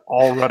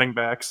all running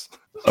backs.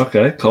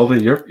 Okay, Colby,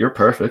 you're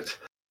perfect.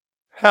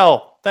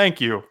 Hell,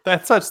 thank you.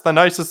 That's the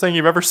nicest thing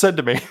you've ever said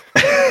to me.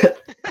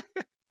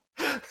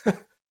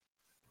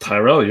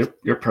 Tyrell,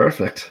 you're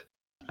perfect.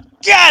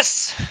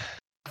 Yes.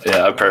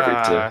 Yeah, I'm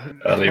perfect too.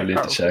 I don't even need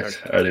to check. Okay.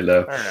 I already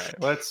know.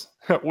 All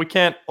right, we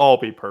can't all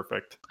be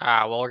perfect.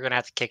 Well, we're gonna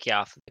have to kick you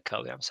off the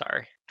Kobe. I'm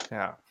sorry.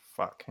 Yeah,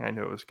 fuck. I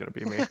knew it was gonna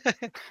be me.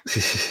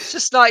 It's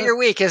just not your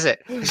week, is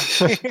it?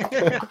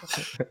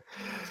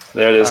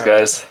 There it is, All right.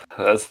 guys.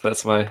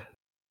 That's my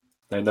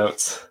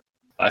notes.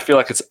 I feel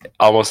like it's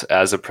almost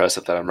as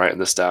impressive that I'm writing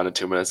this down in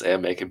 2 minutes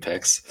and making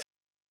picks.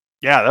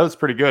 Yeah, that was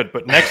pretty good.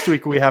 But next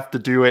week we have to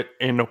do it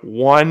in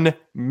 1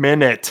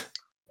 minute.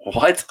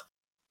 What?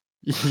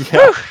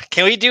 Yeah.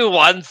 Can we do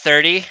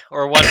 1:30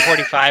 or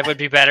 1:45 would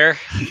be better?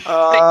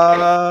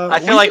 I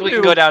feel we like can we can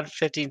do- go down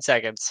 15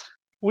 seconds.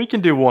 We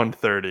can do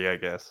 1:30, I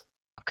guess.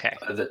 Okay.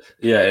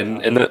 Yeah,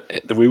 and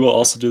we will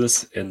also do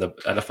this in the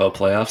NFL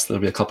playoffs.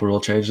 There'll be a couple rule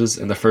changes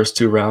in the first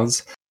 2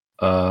 rounds.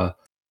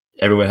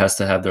 Everyone has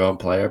to have their own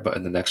player, but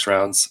in the next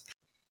rounds,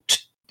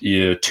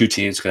 2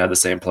 teams can have the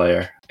same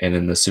player, and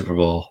in the Super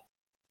Bowl,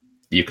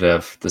 you could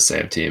have the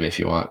same team if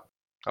you want.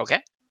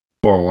 Okay.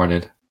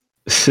 Forewarning.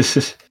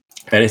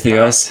 Anything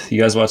else you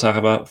guys want to talk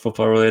about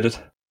football related?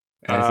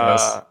 Anything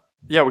else?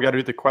 Yeah, we got to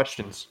do the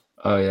questions.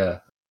 Oh yeah.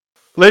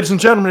 Ladies and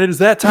gentlemen, it is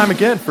that time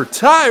again for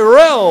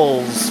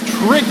Tyrell's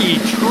Tricky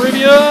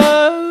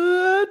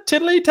Trivia.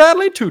 Tiddly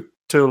taddly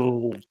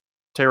tootle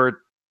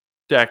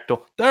pterodactyl.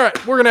 All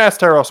right, we're going to ask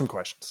Tyrell some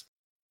questions.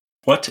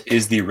 What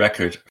is the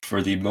record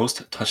for the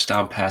most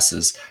touchdown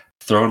passes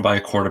thrown by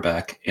a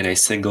quarterback in a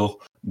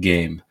single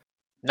game?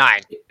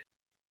 9.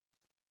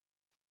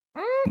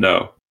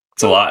 No.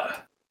 It's a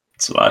lot.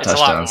 It's a lot of It's a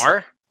lot touchdowns.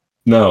 more.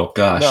 No,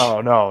 gosh.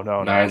 No.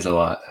 9's a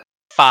lot.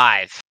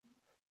 5,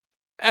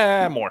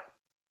 More.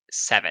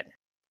 7,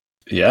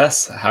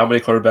 Yes. How many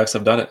quarterbacks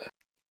have done it?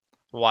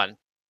 1,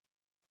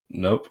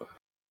 Nope.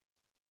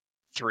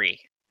 3,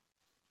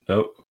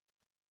 Nope.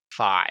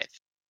 5,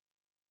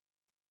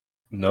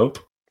 Nope.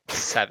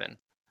 7,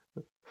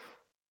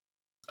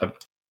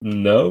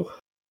 No.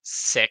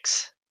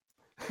 6,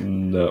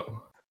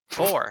 No.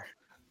 4,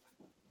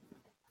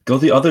 Go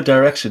the other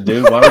direction,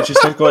 dude. Why would you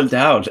start going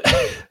down?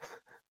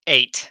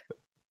 8.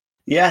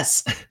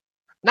 Yes.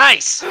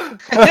 Nice. All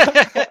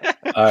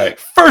right.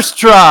 First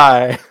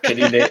try. Can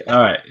you name? All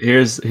right.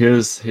 Here's.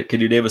 Can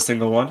you name a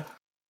single one?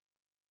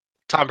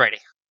 Tom Brady.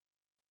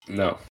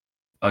 No.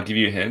 I'll give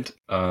you a hint.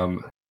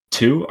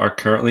 2 are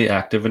currently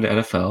active in the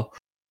NFL,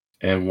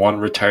 and 1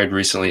 retired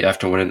recently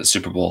after winning the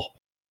Super Bowl.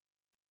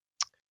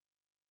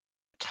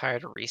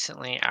 Retired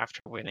recently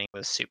after winning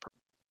the Super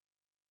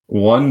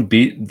Bowl. 1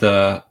 beat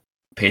the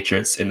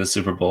Patriots in the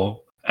Super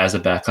Bowl as a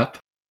backup,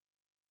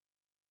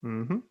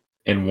 Mm-hmm.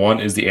 and 1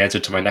 is the answer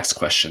to my next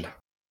question.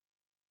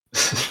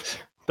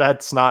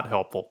 That's not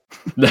helpful.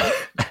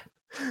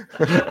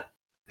 But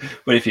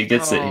if he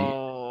gets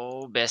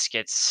Oh,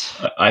 biscuits.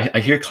 it, I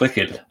hear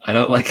clicking. I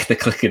don't like the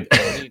clicking.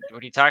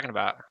 What are you talking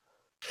about?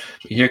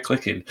 You hear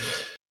clicking.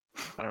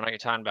 I don't know what you're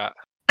talking about.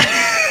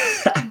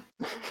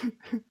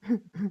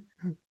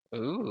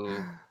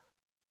 Ooh.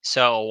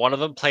 So one of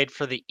them played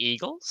for the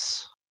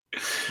Eagles.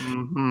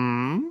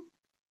 Mm-hmm.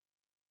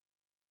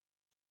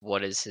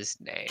 What is his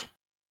name?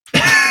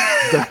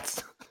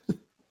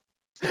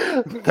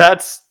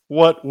 That's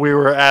what we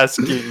were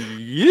asking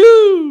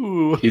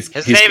you. His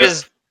name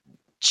is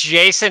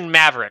Jason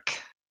Maverick.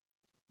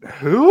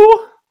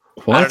 Who?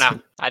 What? I don't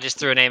know. I just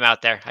threw a name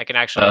out there. I can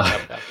actually look it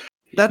up though.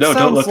 That No, don't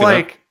sounds look it up.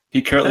 like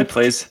He currently That's-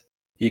 plays.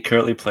 He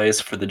currently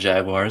plays for the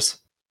Jaguars.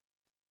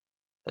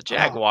 The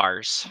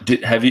Jaguars.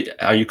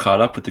 Are you caught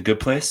up with the Good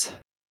Place?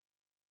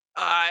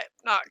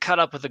 Not caught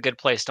up with the good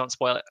place. Don't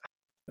spoil it.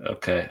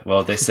 Okay.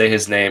 Well, they say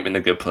his name in the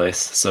Good Place,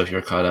 so if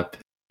you're caught up,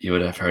 you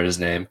would have heard his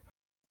name.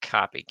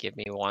 Copy. Give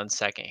me 1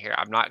 second here.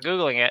 I'm not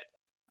Googling it.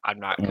 I'm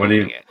not What do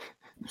you- Googling it.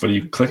 What are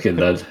you clicking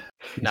then?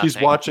 he's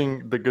Nothing.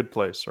 watching The Good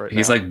Place right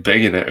He's now. like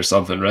begging it or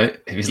something, right?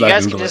 If he's You not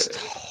guys can Googling just it.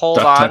 hold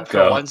Duck, on duck, for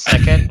go. 1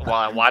 second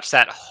while I watch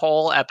that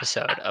whole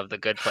episode of The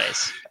Good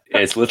Place.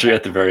 It's literally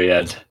at the very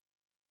end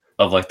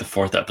of like the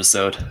 4th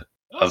episode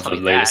of Tell the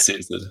me latest that.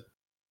 season.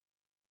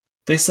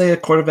 They say a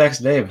quarterback's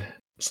name.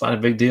 It's not a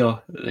big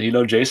deal. You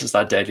know, Jason's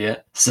not dead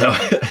yet, so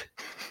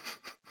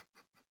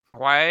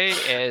Why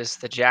is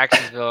the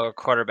Jacksonville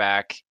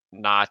quarterback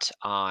not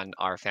on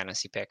our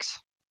fantasy picks?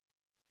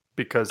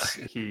 because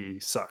he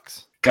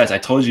sucks. guys, I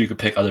told you could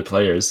pick other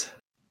players.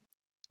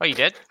 Oh, you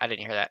did? I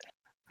didn't hear that.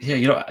 Yeah,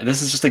 you know,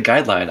 this is just a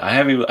guideline. I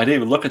didn't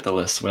even look at the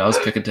list when I was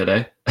picking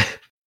today. I've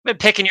been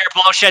picking your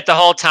bullshit the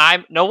whole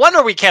time. No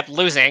wonder we kept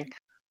losing.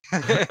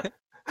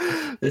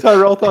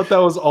 Tyrell thought that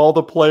was all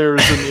the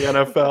players in the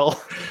NFL.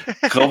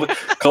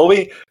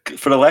 Colby,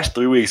 for the last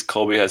 3 weeks,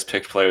 Colby has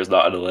picked players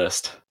not on the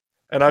list.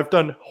 And I've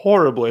done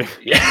horribly.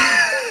 Yeah.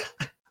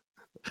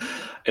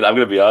 And I'm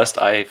gonna be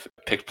honest, I've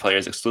picked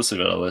players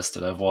exclusively on the list,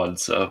 and I've won.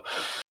 So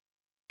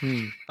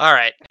All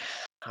right.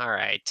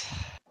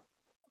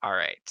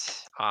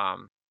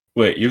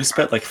 wait, you've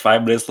spent like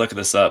 5 minutes looking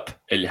this up,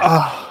 and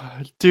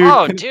Dude.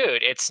 Oh,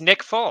 dude, it's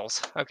Nick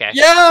Foles. Okay.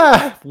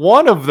 Yeah,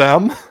 one of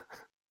them.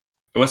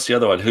 what's the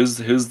other one? Who's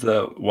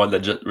the one that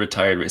just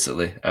retired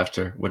recently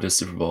after winning the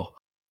Super Bowl?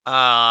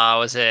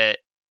 Was it?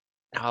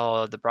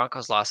 Oh, the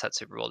Broncos lost that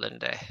Super Bowl,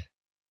 didn't they?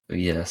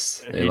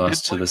 Yes, He they did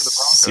lost to play the for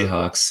the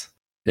Broncos. Seahawks.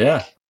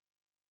 Yeah,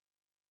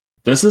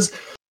 this is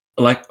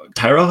like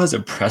Tyrell has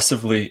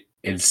impressively,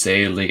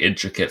 insanely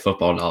intricate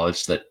football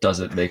knowledge that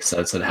doesn't make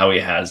sense on how he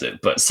has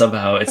it, but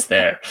somehow it's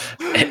there.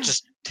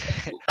 Just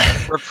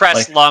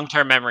repressed Like-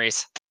 long-term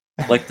memories.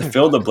 Like the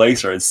fill in the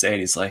blanks are insane.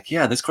 He's like,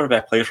 yeah, this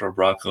quarterback played for the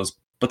Broncos,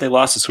 but they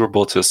lost the Super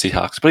Bowl to the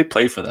Seahawks, but he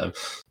played for them.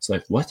 It's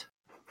like, what?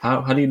 How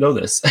do you know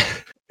this?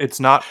 It's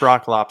not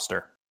Brock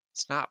Lobster.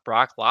 It's not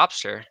Brock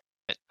Lobster.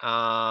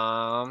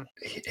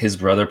 His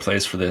brother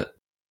plays for the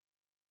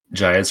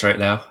Giants right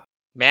now.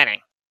 Manning.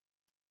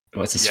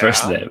 What's his Yeah.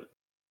 first name?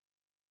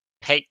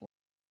 Peyton.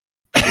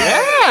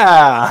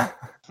 Yeah.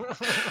 All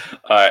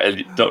right,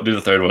 and don't do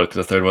the third one because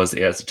the third one is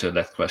the answer to the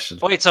next question.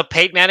 Wait, so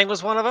Peyton Manning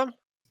was one of them?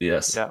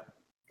 Yes. Yeah.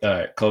 All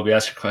right, Colby,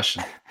 ask your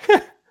question.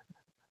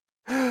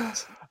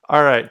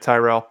 All right,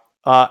 Tyrell.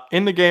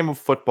 In the game of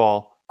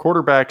football,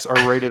 quarterbacks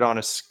are rated on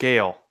a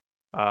scale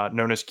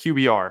known as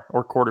QBR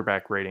or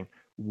quarterback rating.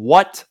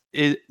 What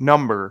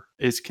number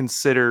is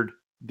considered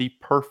the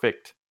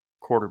perfect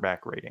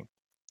quarterback rating?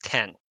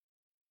 10.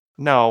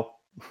 No.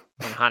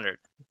 100.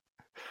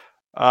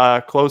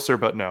 Closer,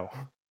 but no.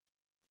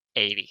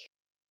 80.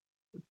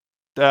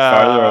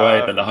 Farther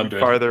away than 100.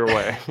 Farther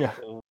away. Yeah.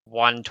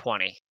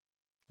 120.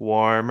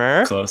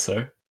 Warmer.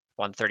 Closer.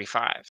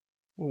 135.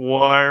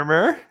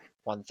 Warmer.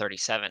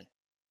 137.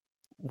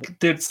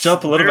 Dude,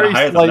 jump a little Very bit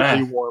higher than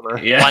slightly that. warmer.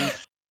 Yeah.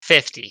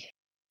 150.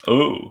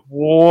 Ooh.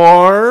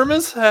 Warm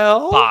as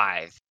hell.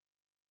 5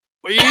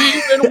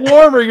 Even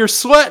warmer. You're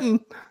sweating.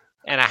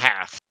 and a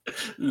half.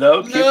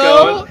 No, keep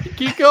going.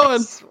 Keep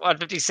going.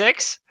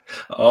 156.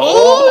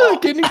 Oh,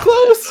 getting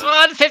close.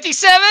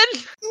 157.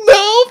 No,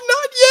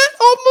 not yet.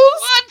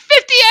 Almost.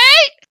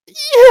 158.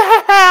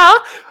 Yeah.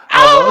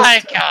 Oh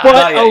my god. But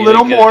Not yet, a you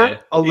little didn't get more.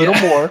 it. A little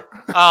more.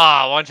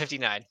 Oh,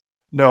 159.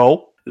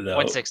 No. No.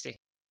 160.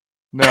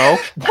 No.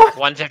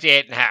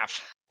 158 and a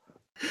half.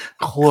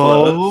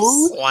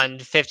 Close.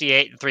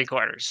 158 and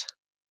 3/4.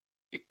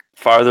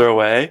 Farther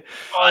away.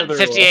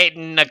 158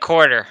 and a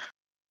quarter.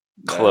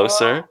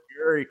 Closer.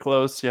 Very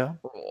close, yeah.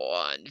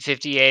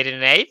 158 and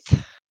an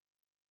eighth.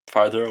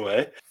 Farther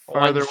away.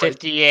 Farther away.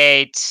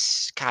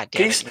 158. God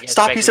Can damn you it. guys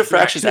stop make using me-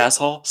 fractions,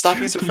 asshole? Stop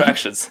using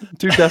fractions.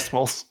 2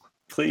 decimals.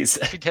 Please.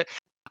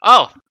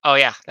 Oh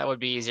yeah, that would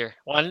be easier.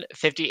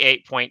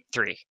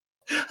 158.3.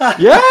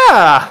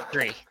 Yeah.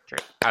 3.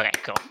 Okay,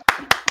 cool.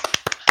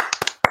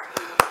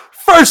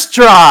 First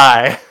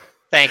try.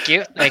 Thank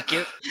you.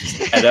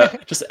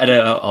 Just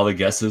edit out all the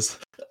guesses.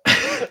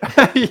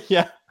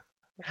 Yeah.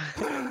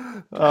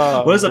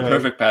 Oh, What is the man.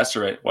 perfect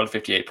passer rate?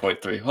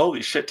 158.3.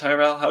 Holy shit,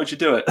 Tyrell. How would you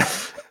do it?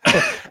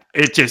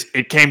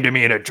 It came to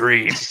me in a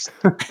dream.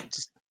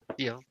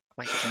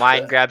 My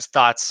mind grabs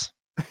thoughts.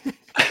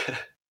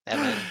 And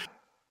then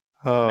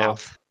Oh.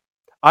 mouth.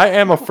 I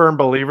am a firm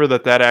believer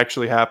that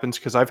actually happens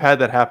because I've had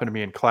that happen to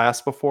me in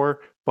class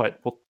before, but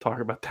we'll talk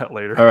about that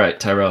later. All right,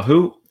 Tyrell.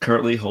 Who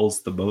currently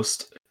holds the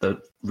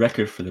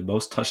record for the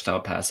most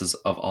touchdown passes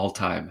of all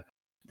time?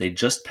 They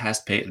just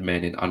passed Peyton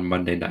Manning on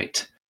Monday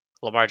night.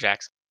 Lamar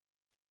Jackson.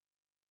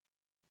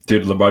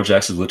 Dude, Lamar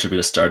Jackson's literally been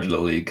a starter in the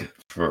league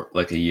for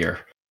like a year.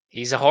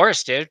 He's a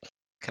horse, dude.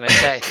 Can I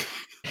say?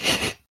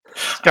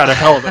 It's got a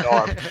hell of an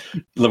arm.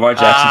 Lamar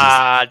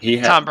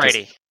Jackson. Tom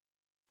Brady.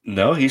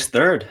 No, he's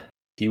third.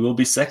 He will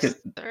be second.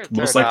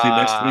 Most likely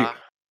next week.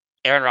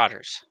 Aaron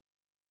Rodgers.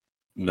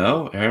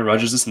 No, Aaron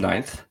Rodgers is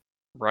ninth.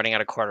 Running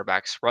out of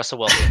quarterbacks. Russell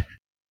Wilson.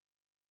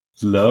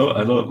 No,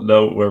 I don't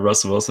know where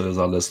Russell Wilson is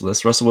on this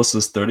list. Russell Wilson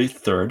is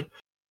 33rd.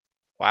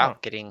 Wow,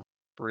 getting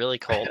really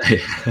cold.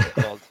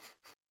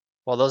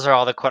 Well, those are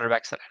all the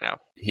quarterbacks that I know.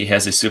 He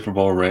has a Super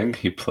Bowl ring.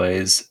 He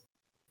plays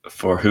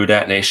for Who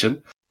Dat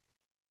Nation.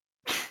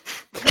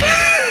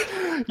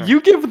 You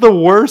give the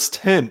worst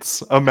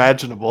hints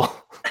imaginable.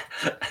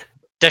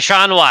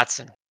 Deshaun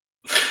Watson.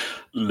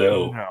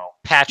 No.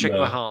 Patrick No.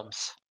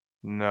 Mahomes.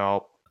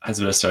 No. Has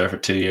been a starter for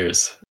 2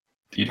 years.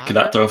 You Mother-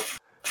 cannot throw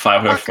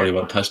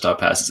 541 touchdown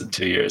passes in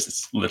 2 years.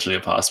 It's literally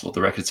impossible.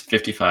 The record's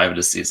 55 in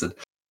a season.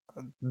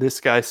 This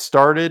guy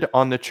started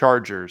on the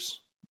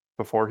Chargers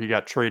before he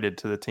got traded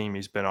to the team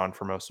he's been on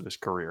for most of his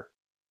career.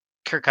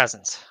 Kirk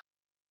Cousins.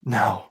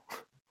 No.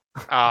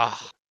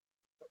 Oh,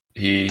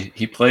 He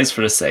plays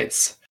for the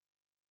Saints.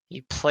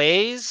 he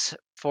plays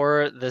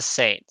for the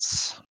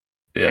Saints.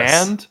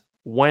 Yes. And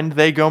when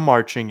they go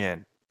marching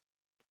in.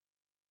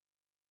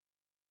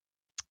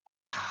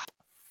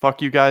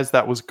 Fuck you guys,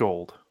 that was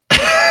gold.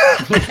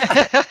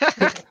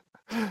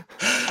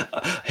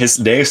 His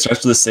name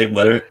starts with the same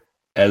letter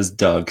as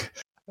Doug.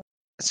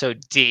 So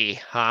D,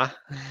 huh?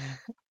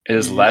 And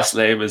his last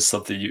name is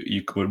something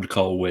you would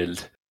call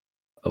wind.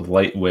 A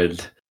light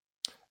wind.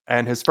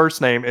 And his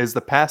first name is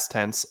the past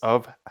tense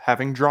of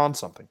having drawn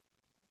something.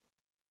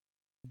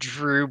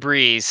 Drew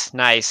Brees.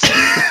 Nice.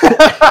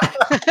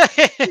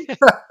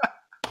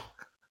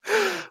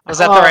 Was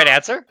that the right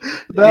answer?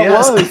 That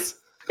Yes. was.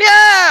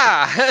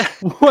 Yeah.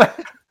 What?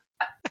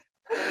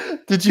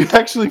 Did you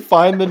actually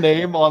find the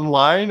name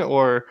online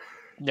or?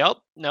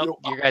 Nope.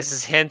 Your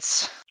guys'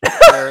 hints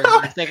were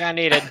everything I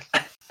needed.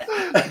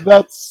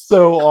 That's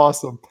so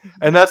awesome.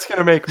 And that's going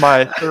to make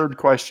my third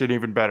question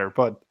even better.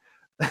 But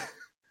all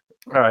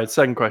right,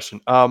 second question.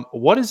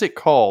 What is it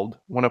called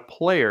when a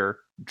player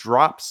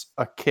drops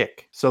a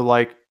kick? So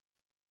like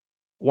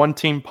one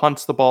team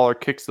punts the ball or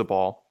kicks the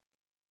ball,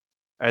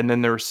 and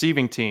then the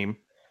receiving team,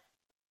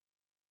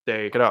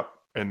 they pick it up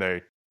and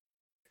they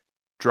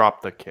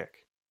drop the kick.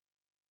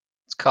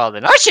 It's called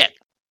an oh shit.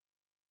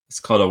 It's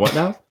called a what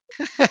now?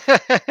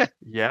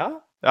 Yeah,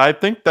 I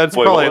think that's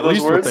Wait, probably what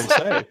at were least those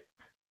what they say.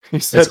 He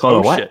said, called a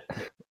 "Oh what?" shit."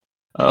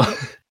 Oh.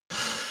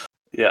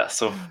 Yeah,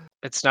 so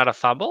It's not a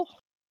fumble.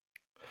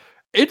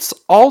 It's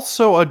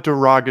also a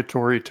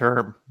derogatory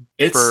term.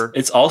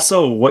 it's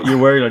also what you're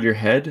wearing on your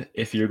head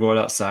if you're going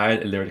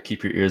outside and there to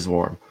keep your ears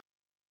warm.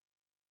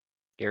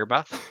 Ear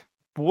buff.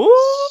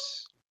 What?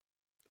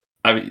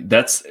 I mean,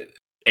 that's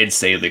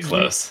insanely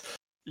close.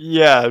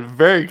 Yeah,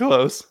 very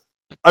close.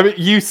 I mean,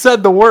 you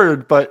said the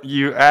word, but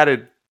you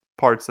added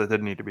parts that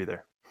didn't need to be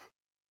there.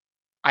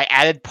 I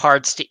added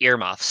parts to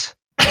earmuffs.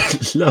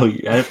 No,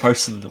 you added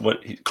parts of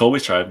what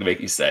Colby's trying to make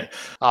you say.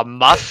 A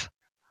muff.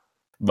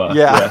 But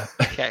Yeah.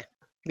 Okay.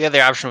 The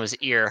other option was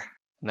ear.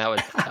 And that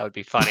would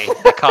be funny.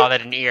 I call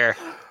it an ear.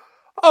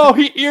 Oh,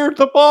 he eared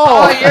the ball.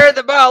 Oh, ear at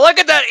the ball. Look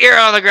at that ear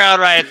on the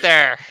ground right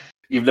there.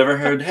 You've never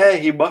heard, hey,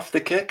 he muffed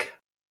the kick?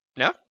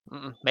 No?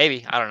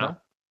 Maybe. I don't know.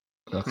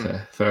 Okay,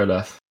 fair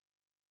enough.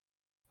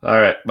 All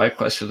right, my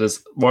question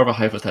is more of a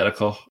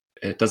hypothetical.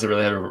 it doesn't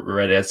really have a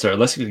right answer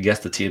unless you can guess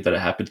the team that it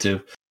happened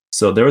to.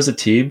 So there was a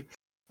team,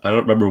 I don't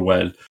remember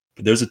when,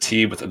 but there's a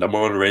team with the number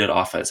 1 rated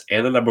offense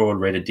and the number 1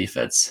 rated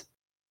defense,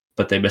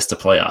 but they missed the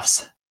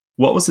playoffs.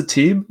 What was the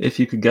team, if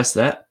you could guess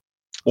that?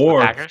 Or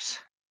The Packers?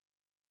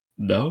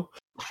 no,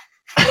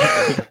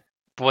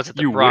 Was it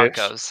the You wish.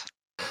 Broncos?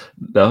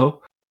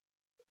 no.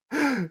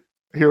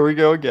 Here we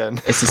go again.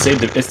 It's the same.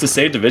 It's the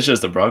same division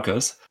as the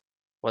Broncos.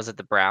 Was it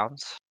the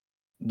Browns?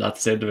 Not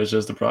the same division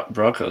as the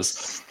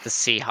Broncos. The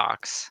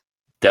Seahawks?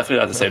 Definitely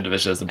not the same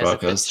division as the Is it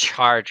Broncos. the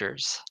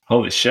Chargers?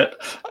 Holy shit!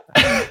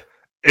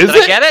 Is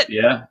Did I get it?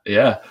 Yeah.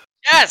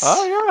 Yes!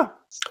 Oh yeah.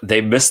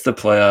 They missed the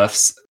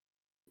playoffs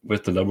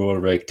with the number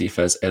 1 ranked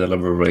defense and the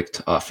number 1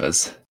 ranked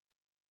offense.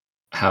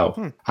 How?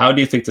 Hmm. How do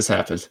you think this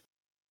happened?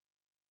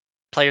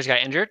 Players got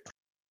injured?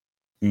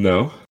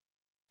 No,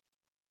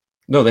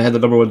 they had the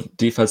number 1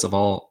 defense of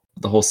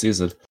the whole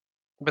season.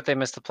 But they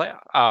missed the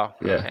playoff. Oh,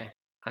 Yeah. okay.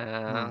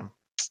 Hmm.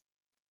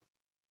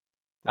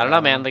 I don't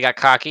know, man. They got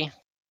cocky.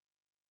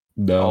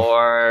 No.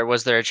 Or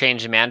was there a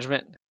change in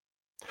management?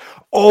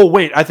 Oh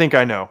wait, I think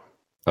I know.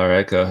 All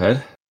right, go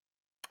ahead.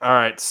 All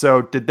right.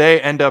 So did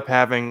they end up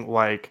having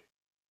like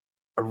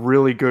a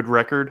really good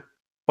record,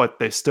 but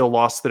they still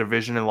lost the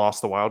division and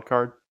lost the wild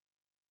card?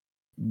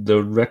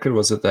 The record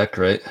wasn't that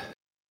great.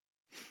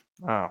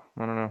 Oh, I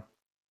don't know.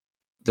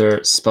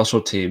 Their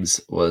special teams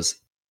was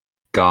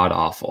god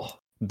awful.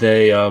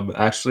 They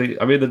actually,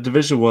 I mean, the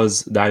division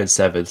was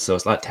 9-7, so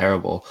it's not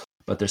terrible,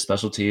 but their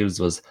special teams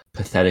was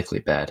pathetically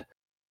bad.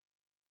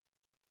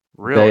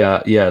 Really?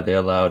 They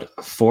allowed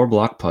 4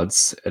 block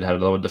punts and had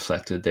another one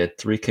deflected. They had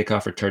 3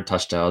 kickoff return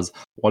touchdowns,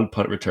 1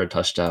 punt return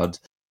touchdown.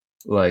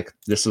 Like,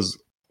 this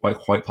was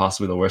quite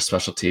possibly the worst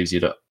special teams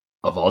unit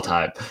of all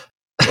time.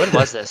 When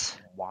was this?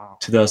 Wow.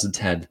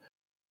 2010.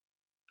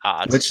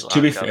 It's Which, too to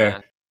long be ago, fair,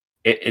 man.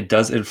 it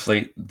does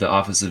inflate the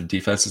offensive and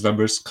defensive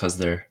numbers because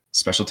their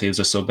special teams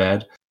are so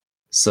bad.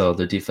 So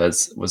their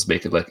defense was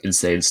making like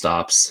insane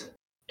stops,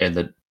 and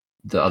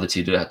the other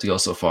team didn't have to go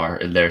so far,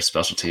 and their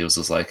special teams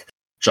was like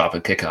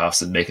dropping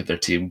kickoffs and making their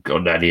team go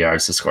 90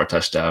 yards to score a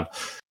touchdown.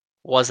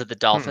 Was it the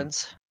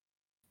Dolphins?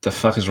 The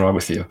fuck is wrong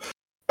with you?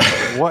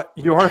 What?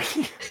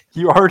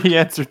 You already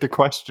answered the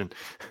question.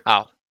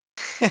 Oh.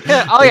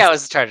 Oh, yeah, it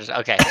was the Chargers.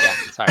 Okay, yeah,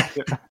 sorry.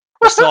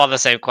 We're still on the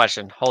same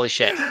question. Holy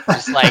shit.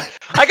 Just like,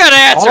 I gotta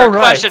answer All a right.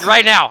 question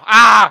right now.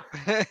 Ah!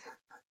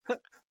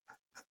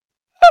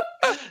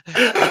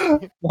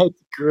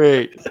 That's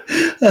great.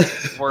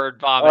 Word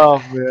Oh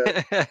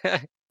vomit.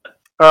 man.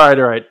 All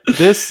right.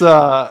 This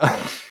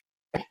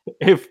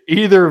if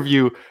either of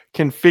you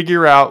can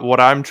figure out what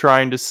I'm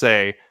trying to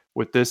say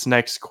with this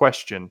next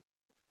question,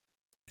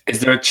 Is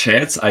there a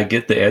chance I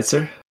get the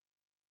answer?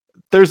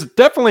 there's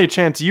definitely a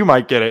chance you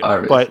might get it, All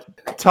right.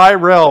 but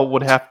Tyrell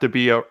would have to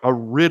be a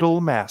riddle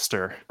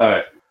master. All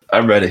right,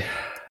 I'm ready.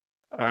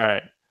 All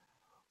right.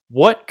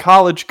 What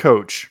college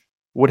coach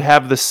would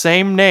have the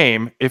same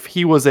name if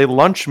he was a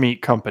lunch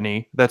meat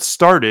company that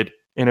started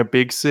in a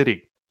big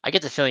city? I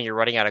get the feeling you're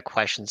running out of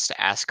questions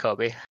to ask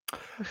Kobe.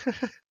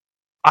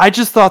 I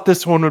just thought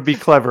this one would be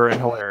clever and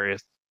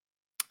hilarious.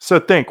 So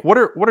think, what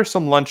are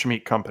some lunch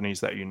meat companies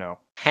that you know?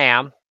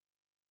 Ham,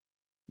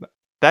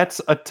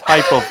 That's a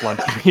type of lunch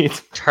meat.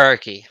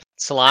 turkey,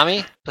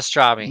 salami,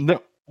 pastrami.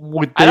 No,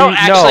 I don't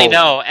actually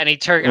know any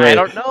turkey. I Wait,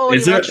 don't know any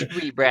is there- lunch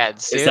meat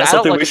breads. Dude. Is that I don't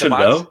something look we at the should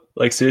box. know?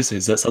 Like seriously,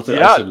 is that something I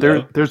Yeah, should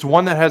know? there's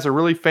one that has a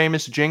really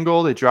famous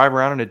jingle. They drive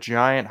around in a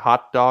giant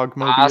hot dog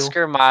mobile.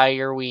 Oscar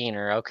Mayer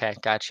Wiener. Okay,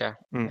 gotcha.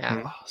 Mhm,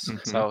 Yeah.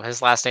 mhm. So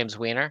his last name's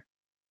Wiener.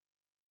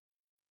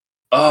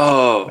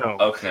 Oh,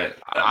 No. okay.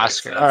 That makes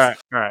Oscar. sense.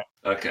 All right.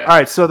 Okay. All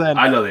right, so then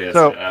I know the answer.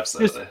 so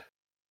absolutely.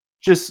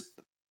 just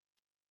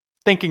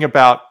thinking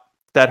about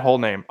that whole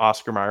name,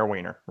 Oscar Mayer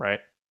Wiener, right?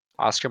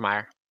 Oscar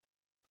Mayer.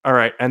 All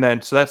right, and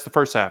then so that's the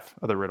first half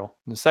of the riddle.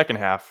 The second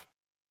half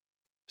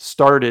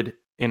started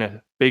in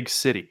a big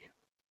city.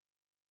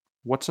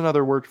 What's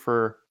another word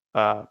for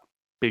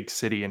big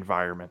city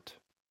environment?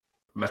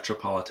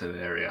 Metropolitan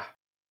area.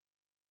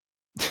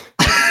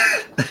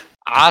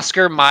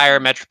 Oscar Mayer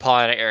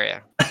metropolitan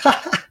area.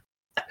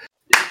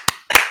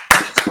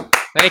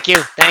 Thank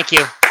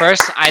you.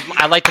 First,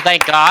 I'd like to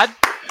thank God,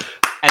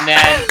 and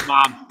then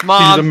Mom.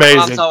 Mom's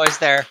amazing. always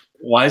there.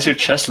 Why is your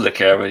chest in the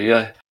camera?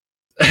 Yeah.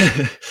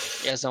 You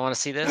guys don't want to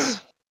see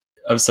this?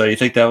 I'm sorry. You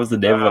think that was the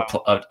name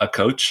of a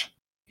coach?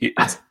 Is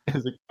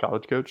it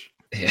college coach?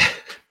 Yeah.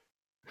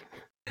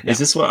 Is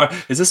this what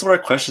our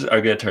questions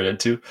are going to turn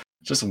into?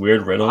 Just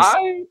weird riddles.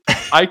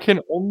 I can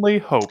only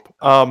hope.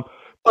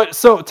 But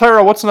so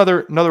Tyra, what's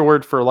another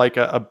word for like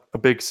a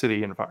big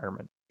city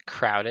environment?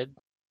 Crowded.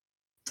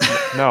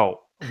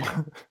 No.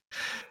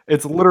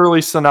 It's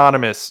literally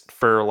synonymous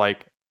for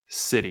like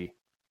city.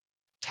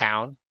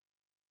 Town.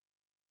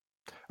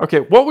 Okay,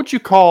 what would you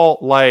call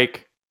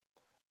like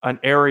an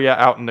area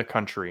out in the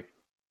country?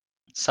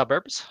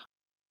 Suburbs.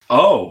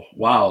 Oh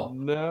wow,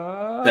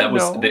 No. that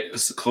was no.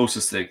 the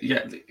closest thing.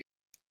 Yeah,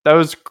 That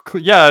was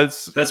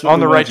it's that's what on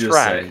we the right wanted you to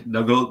track. say.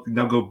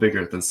 Now go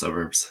bigger than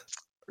suburbs.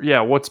 Yeah,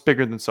 what's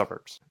bigger than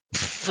suburbs?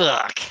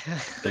 Fuck.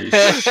 There you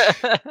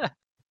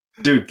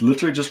Dude,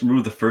 literally just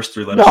remove the first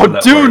 3 letters. No, from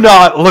that do word.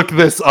 not look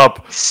this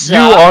up. Sup?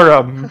 You are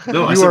a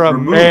No, I you said are a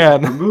remove,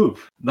 man.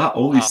 Remove. Not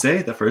only Oh.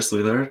 say the first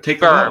 3 letter, take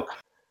them Verb. out.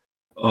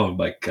 Oh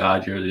my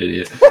god, you're an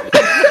idiot.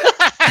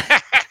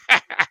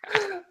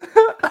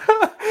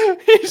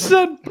 He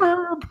said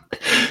verb.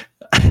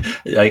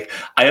 Like,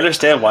 I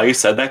understand why you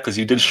said that because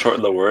you did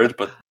shorten the word,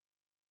 but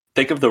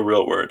think of the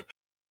real word.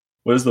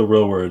 What is the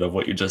real word of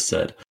what you just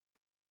said?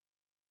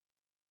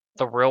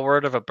 The real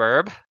word of a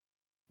burb?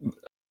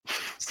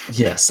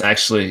 Yes,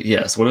 actually,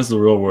 yes. What is the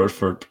real word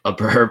for a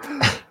verb?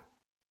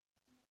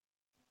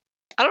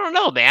 I don't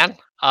know, man.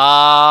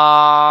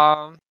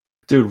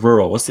 Dude,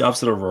 rural. What's the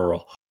opposite of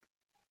rural?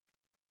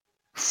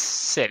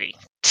 City.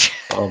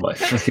 Oh my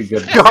freaking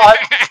goodness. God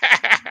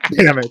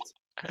damn it.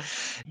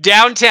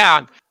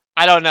 Downtown.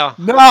 I don't know.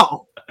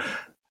 No.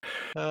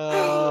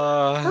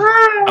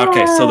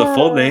 Okay, so the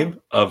full name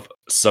of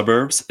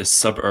suburbs is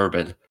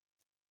suburban.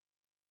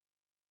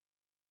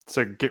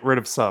 So get rid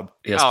of sub.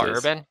 Yes, oh, please.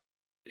 urban.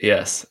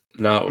 Yes.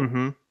 Now,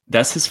 Mm-hmm.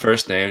 that's his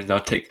first name. Now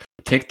take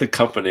the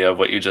company of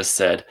what you just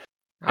said.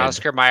 and-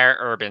 Oscar Mayer,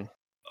 urban.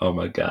 Oh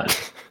my god.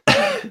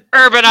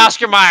 Urban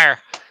Oscar Mayer.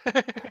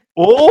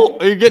 Oh,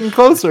 you're getting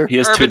closer. He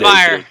has 2 Urban names.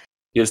 Meyer. Dude.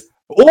 He has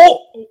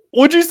Oh,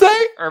 what'd you say?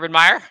 Urban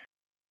Meyer.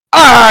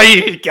 Ah,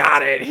 he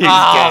got it. He's Oh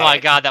got my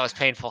it. god, that was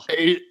painful.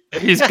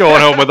 He's going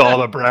home with all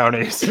the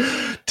brownies.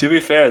 To be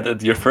fair,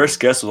 your first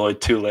guess was only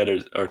 2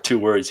 letters or 2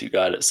 words. You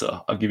got it,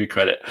 so I'll give you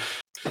credit.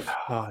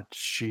 Oh,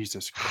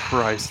 Jesus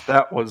Christ.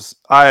 That was.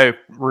 I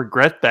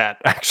regret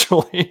that,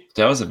 actually.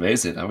 That was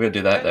amazing. I'm gonna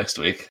do that next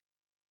week.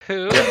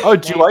 Who? Oh,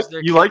 did you names like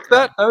their you like kicker?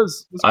 that? That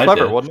was I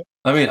clever, did. wasn't it?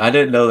 I mean, I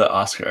didn't know that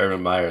Oscar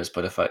Urban Myers,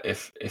 but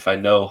if I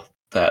know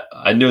that,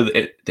 I knew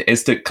that the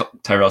instant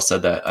Tyrell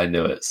said that, I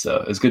knew it. So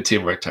it was good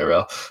teamwork,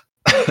 Tyrell.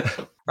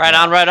 Right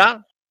on, right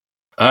on.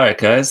 All right,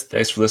 guys.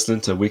 Thanks for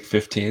listening to Week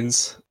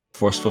 15's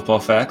Force Football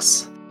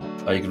Facts.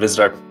 You can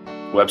visit our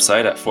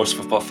website at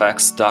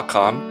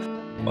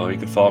forcefootballfacts.com, or you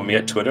can follow me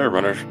at Twitter,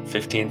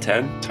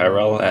 Runner1510,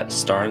 Tyrell at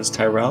Starnes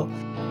Tyrell,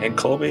 and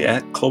Colby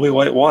at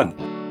ColbyWhite1.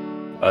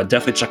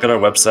 Definitely check out our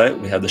website.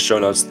 We have the show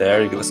notes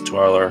there. You can listen to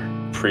all our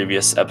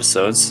previous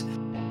episodes,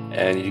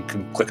 and you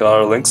can click on all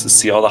our links to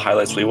see all the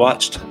highlights we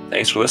watched.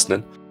 Thanks for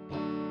listening.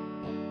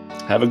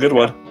 Have a good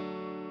one.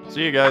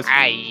 See you guys.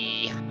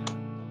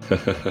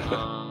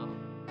 Bye.